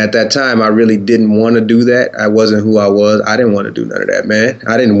 And at that time, I really didn't want to do that. I wasn't who I was. I didn't want to do none of that, man.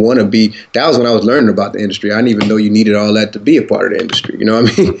 I didn't want to be. That was when I was learning about the industry. I didn't even know you needed all that to be a part of the industry. You know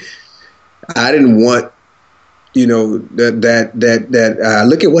what I mean? I didn't want, you know, that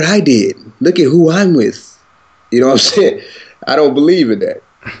look at what I did. Look at who I'm with. You know what I'm saying? I don't believe in that.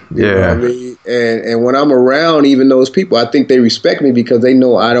 You know what I mean? And when I'm around even those people, I think they respect me because they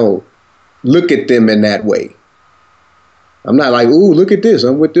know I don't look at them in that way. I'm not like, ooh, look at this.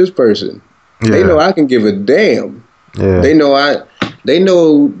 I'm with this person. Yeah. They know I can give a damn. Yeah. They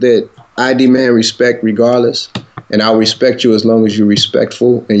know that I demand respect regardless, and I'll respect you as long as you're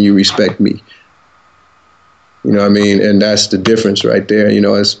respectful and you respect me. You know what I mean? And that's the difference right there. You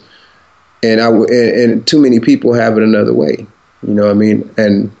know, and too many people have it another way. You know what I mean?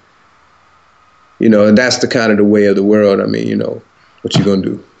 And you know, and that's the kind of the way of the world. I mean, you know, what you gonna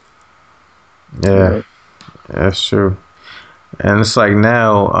do? Yeah, you know? That's true. And it's like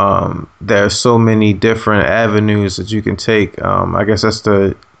now there are so many different avenues that you can take. I guess that's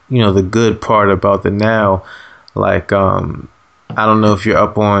the good part about the now. Like I don't know if you're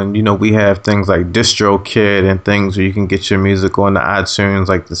up on, we have things like DistroKid and things where you can get your music on the iTunes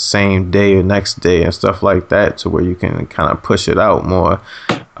like the same day or next day and stuff like that, to where you can kind of push it out more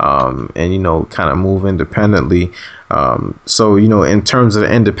and kind of move independently. So, in terms of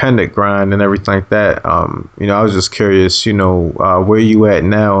the independent grind and everything like that, I was just curious, where you at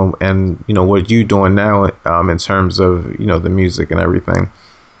now and, what you doing now in terms of, the music and everything.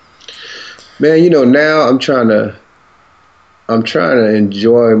 Man, now I'm trying to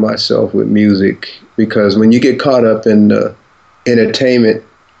enjoy myself with music, because when you get caught up in the entertainment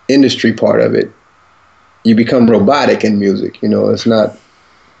industry part of it, you become robotic in music. It's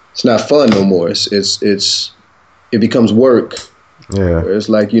not fun no more. It becomes work. Yeah. It's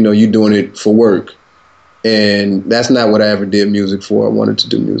like, you're doing it for work. And that's not what I ever did music for. I wanted to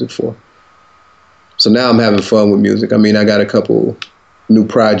do music for. So now I'm having fun with music. I mean, I got a couple new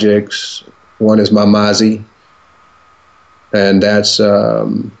projects. One is Mamazi. And that's,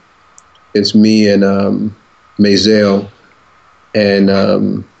 it's me and Mazel.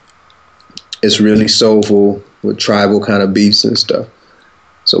 And it's really soulful with tribal kind of beats and stuff.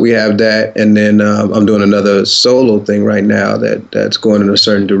 So we have that, and then I'm doing another solo thing right now that's going in a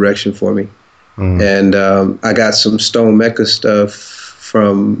certain direction for me. And I got some Stone Mecca stuff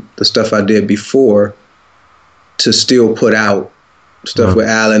from the stuff I did before to still put out. Stuff with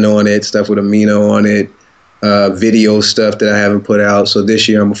Alan on it, stuff with Amino on it, video stuff that I haven't put out. So this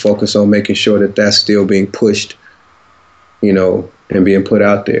year I'm going to focus on making sure that that's still being pushed, and being put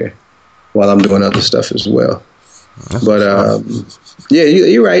out there while I'm doing other stuff as well. But yeah,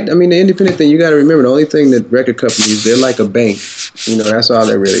 you're right. I mean, the independent thing, you got to remember, the only thing that record companies, they're like a bank. That's all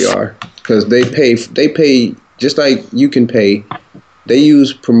they really are. Because they pay just like you can pay. They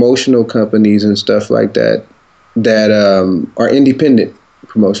use promotional companies and stuff like that are independent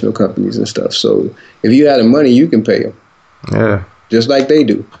promotional companies and stuff. So if you have the money, you can pay them. Yeah. Just like they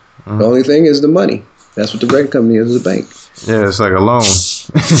do. The only thing is the money. That's what the record company is a bank. Yeah, it's like a loan.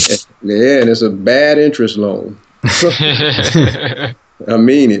 Yeah, and it's a bad interest loan. I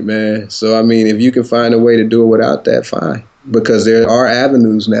mean it, man. So, I mean, if you can find a way to do it without that, fine. Because there are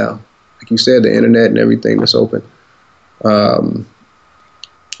avenues now. Like you said, the internet and everything that's open.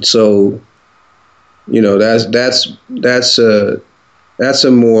 So, that's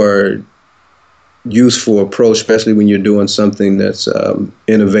a more useful approach, especially when you're doing something that's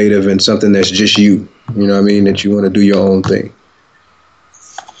innovative and something that's just you. You know what I mean? That you want to do your own thing.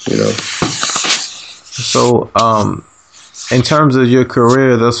 So, in terms of your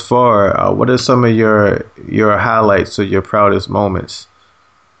career thus far, what are some of your highlights or your proudest moments?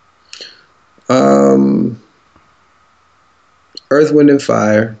 Earth, Wind, and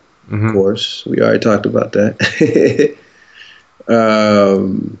Fire, of course. We already talked about that.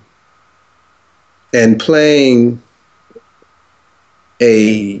 And playing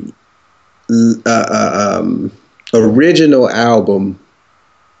a original album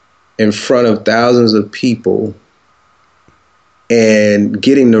in front of thousands of people and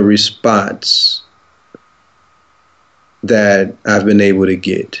getting the response that I've been able to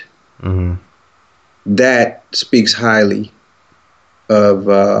get. That speaks highly of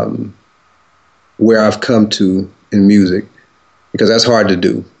where I've come to in music, because that's hard to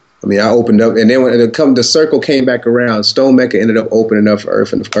do. I mean, I opened up, and then when the circle came back around, Stone Mecca ended up opening up for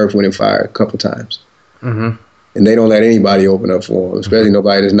Earth, Wind, and Fire a couple times. And they don't let anybody open up for them, especially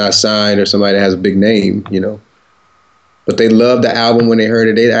nobody that's not signed or somebody that has a big name, But they loved the album when they heard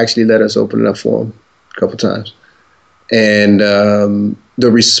it. They actually let us open it up for them a couple times. And the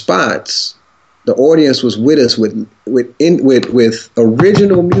response the audience was with us with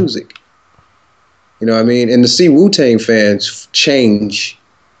original music. You know what I mean? And to see Wu-Tang fans change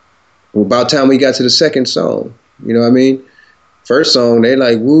about time we got to the second song. You know what I mean? First song, they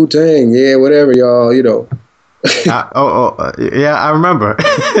like Wu-Tang, yeah, whatever, y'all, you know. Yeah, I remember.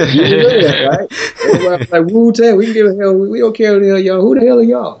 Right? Like Wu-Tang, we can give a hell, we don't care who the hell y'all, who the hell are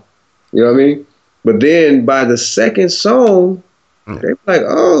y'all? You know what I mean? But then by the second song, they're like,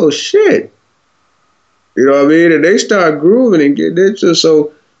 oh shit. You know what I mean? And they start grooving and get into,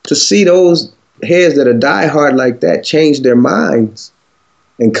 so to see those heads that are diehard like that change their minds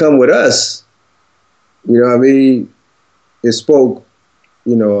and come with us, you know what I mean? It spoke,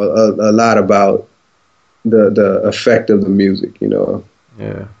 you know, a lot about the effect of the music, you know.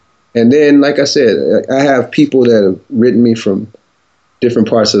 Yeah. And then, like I said, I have people that have written me from different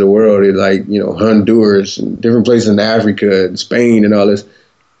parts of the world, like, you know, Honduras and different places in Africa and Spain and all this,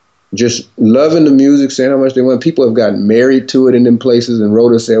 just loving the music, saying how much they want. People have gotten married to it in them places and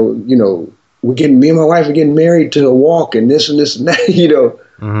wrote us, saying, you know, me and my wife are getting married to a walk and this and this and that, you know.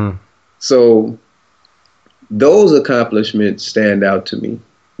 Mm-hmm. So those accomplishments stand out to me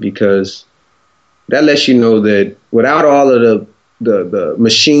because that lets you know that without all of the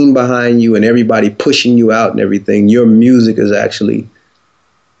machine behind you and everybody pushing you out and everything, your music is actually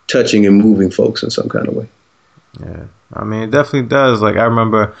touching and moving folks in some kind of way. Yeah, I mean, it definitely does. Like, I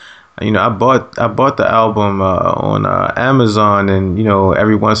remember, you know, I bought the album on Amazon, and, you know,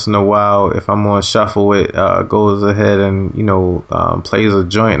 every once in a while, if I'm on shuffle, it goes ahead and, you know, plays a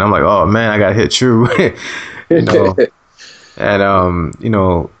joint. And I'm like, oh man, I got hit true. You know, and you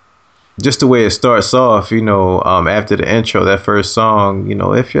know, just the way it starts off, you know, after the intro, that first song, you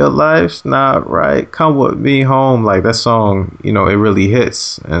know, if your life's not right, come with me home. Like, that song, you know, it really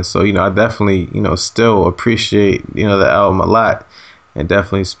hits. And so, you know, I definitely, you know, still appreciate, you know, the album a lot. It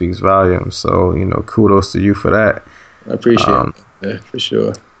definitely speaks volumes. So, you know, kudos to you for that. I appreciate it. Yeah, for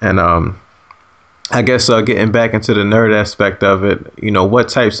sure. And I guess getting back into the nerd aspect of it, you know, what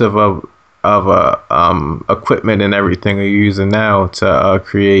types of equipment and everything are you using now to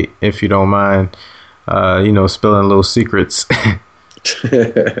create, if you don't mind, you know, spilling little secrets?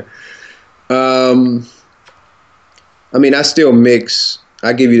 I mean, I still mix.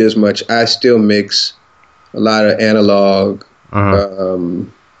 I give you this much. I still mix a lot of analog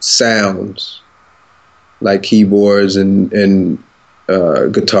sounds, like keyboards and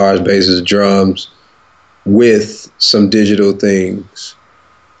guitars, basses, drums, with some digital things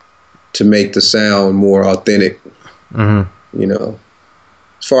to make the sound more authentic. You know,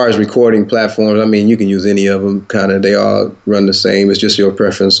 as far as recording platforms, I mean, you can use any of them. Kind of, they all run the same. It's just your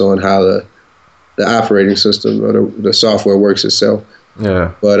preference on how the operating system or the software works itself.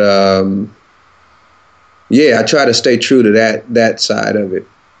 Yeah. But yeah, I try to stay true to that side of it,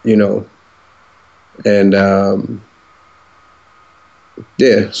 you know. And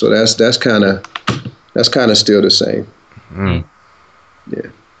yeah, so that's kind of still the same. Yeah.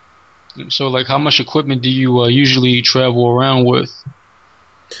 So, like, how much equipment do you usually travel around with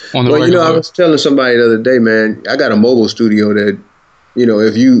on the regular? You know, I was telling somebody the other day, man, I got a mobile studio that, you know,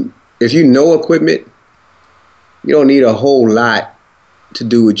 if you know equipment, you don't need a whole lot to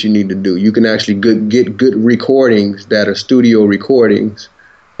do what you need to do. You can actually get good recordings that are studio recordings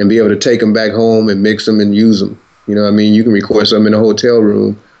and be able to take them back home and mix them and use them. You know what I mean? You can record something in a hotel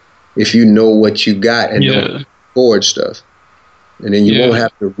room if you know what you got and don't record stuff. And then you won't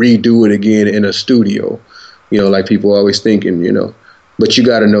have to redo it again in a studio, you know, like people are always thinking, you know. But you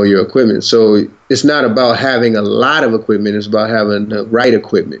got to know your equipment. So it's not about having a lot of equipment. It's about having the right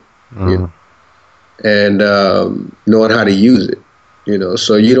equipment, you know, and knowing how to use it, you know.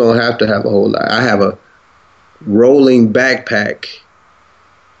 So you don't have to have a whole lot. I have a rolling backpack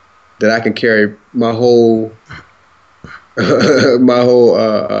that I can carry my whole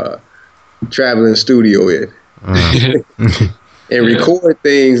traveling studio in. And record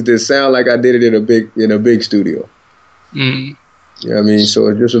things that sound like I did it in a big studio. You know what I mean? So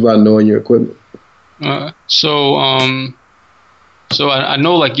it's just about knowing your equipment. So I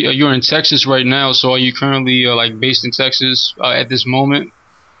know, like, you're in Texas right now. So are you currently like based in Texas at this moment?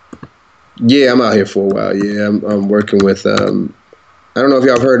 Yeah, I'm out here for a while. Yeah, I'm working with. I don't know if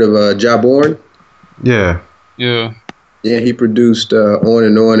y'all have heard of Jabborn. Yeah. Yeah. Yeah, he produced On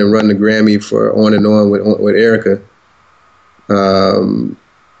and On and run the Grammy for On and On with Erica.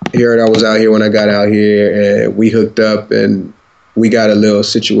 Here I was out here when I got out here, and we hooked up and we got a little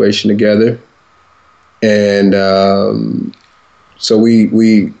situation together, and so we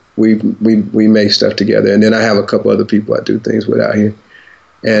make stuff together. And then I have a couple other people I do things with out here,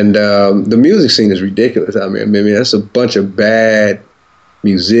 and the music scene is ridiculous. I mean, that's a bunch of bad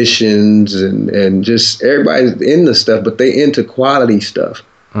musicians and just everybody's in the stuff, but they into quality stuff.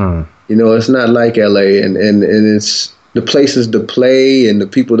 You know, it's not like LA, and it's the places to play and the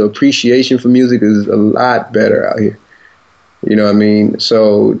people, the appreciation for music is a lot better out here. You know what I mean?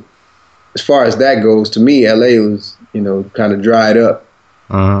 So as far as that goes, to me, LA was, you know, kind of dried up.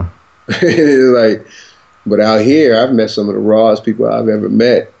 Like, but out here, I've met some of the rawest people I've ever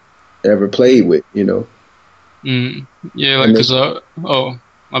met, ever played with, you know. Yeah, like, cause oh,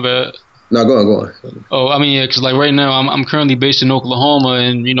 my bad. No, go on. Oh, I mean, yeah, cause like right now I'm currently based in Oklahoma,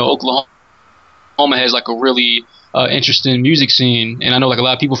 and you know, Oklahoma has like a really interesting music scene, and I know like a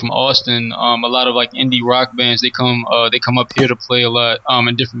lot of people from Austin, a lot of like indie rock bands, they come up here to play a lot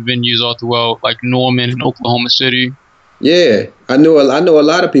in different venues all throughout like Norman and Oklahoma City. Yeah, I know a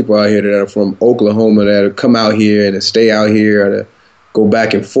lot of people out here that are from Oklahoma that come out here and stay out here or to go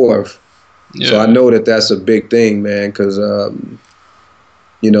back and forth. Yeah. So I know that's a big thing, man, because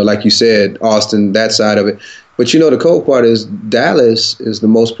you know, like you said, Austin, that side of it. But you know, the cool part is Dallas is the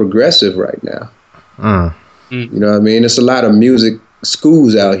most progressive right now. You know what I mean? There's a lot of music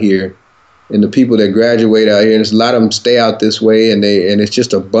schools out here, and the people that graduate out here, and there's a lot of them stay out this way, and it's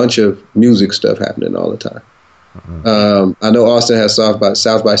just a bunch of music stuff happening all the time. I know Austin has South by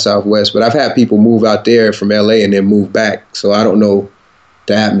Southwest, but I've had people move out there from LA and then move back, so I don't know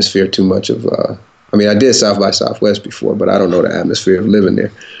the atmosphere too much of. I mean, I did South by Southwest before, but I don't know the atmosphere of living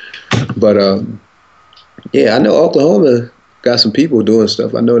there. But yeah, I know Oklahoma got some people doing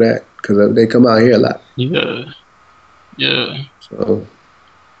stuff. I know that because they come out here a lot. Yeah. So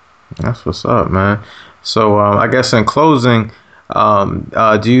that's what's up, man. So I guess in closing,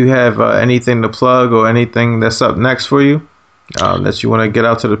 do you have anything to plug or anything that's up next for you that you want to get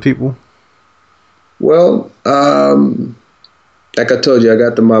out to the people? Well, like I told you, I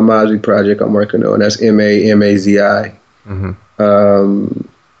got the Mamazi project I'm working on. That's Mamazi.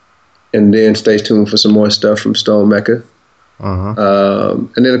 And then stay tuned for some more stuff from Stone Mecca.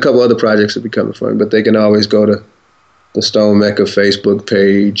 And then a couple other projects will be coming for me, but they can always go to the Stone Mecca Facebook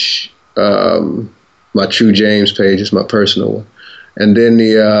page. My True James page is my personal one. And then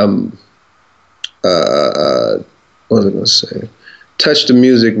the, what was I going to say? Touch the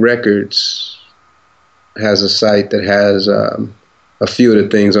Music Records has a site that has a few of the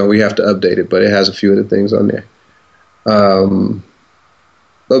things on. We have to update it, but it has a few of the things on there.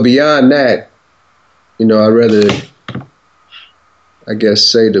 But beyond that, you know, I'd rather, I guess,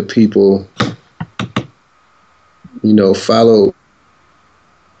 say to people, you know, follow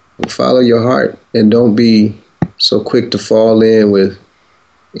your heart and don't be so quick to fall in with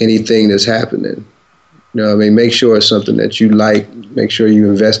anything that's happening. You know what I mean? Make sure it's something that you like. Make sure you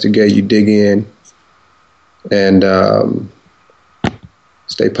investigate, you dig in, and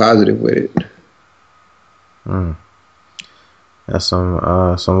stay positive with it. That's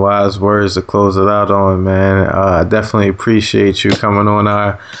some wise words to close it out on, man. I definitely appreciate you coming on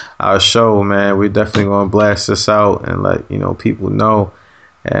our show, man. We're definitely going to blast this out and let people know.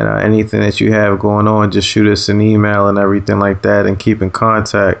 And anything that you have going on, just shoot us an email and everything like that, and keep in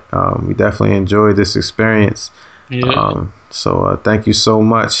contact. We definitely enjoyed this experience. Yeah. So thank you so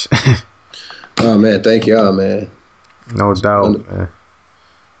much. Oh man, thank y'all, man. No doubt, man.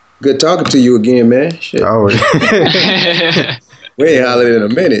 Good talking to you again, man. Shit. Oh. We ain't hollered in a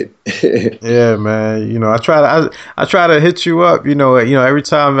minute. Yeah, man. I try to hit you up. Every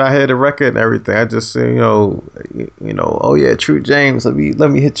time I hear the record and everything, I just say, oh yeah, True James. Let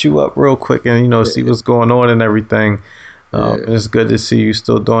me hit you up real quick and see what's going on and everything. It's good to see you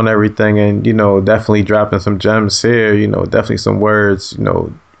still doing everything and definitely dropping some gems here. Definitely some words.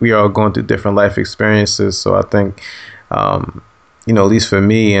 We are going through different life experiences, so I think, at least for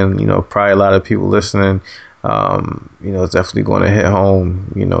me and probably a lot of people listening. It's definitely going to hit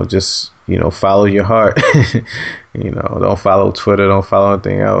home. Just follow your heart. Don't follow Twitter, don't follow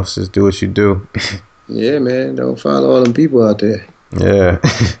anything else. Just do what you do. Yeah, man. Don't follow all them people out there. Yeah.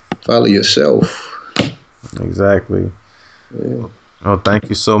 Follow yourself. Exactly. Yeah. Well, thank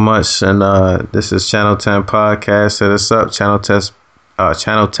you so much. And this is Channel 10 Podcast. Hit us up,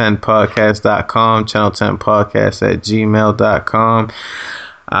 channel10podcast.com, channel10podcast@gmail.com.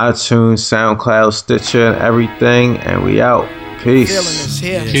 iTunes, SoundCloud, Stitcher, and everything, and we out. Peace.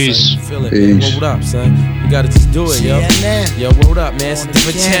 Peace. Peace. What up, son? You gotta just do it, yo. Yo, what up, man? It's a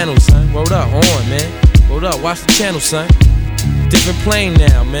different channel, son. What up, on, man? What up? Watch the channel, son. Different plane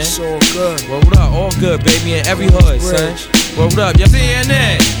now, man. It's all good. What up? All good, baby, in every hood, son. What up, yo?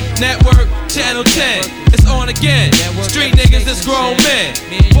 CNN, Network, Channel 10. It's on again. Street niggas, it's grown men.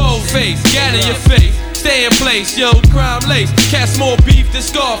 Bold face, gat in your face. Stay in place, yo, crime lace. Cats more beef than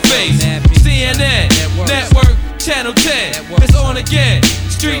Scarface. CNN, Network, Channel 10, it's on again.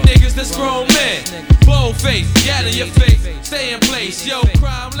 Street niggas, that's grown men. Bold face, gather your face, stay in place. Yo,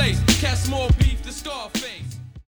 crime lace, catch more beats.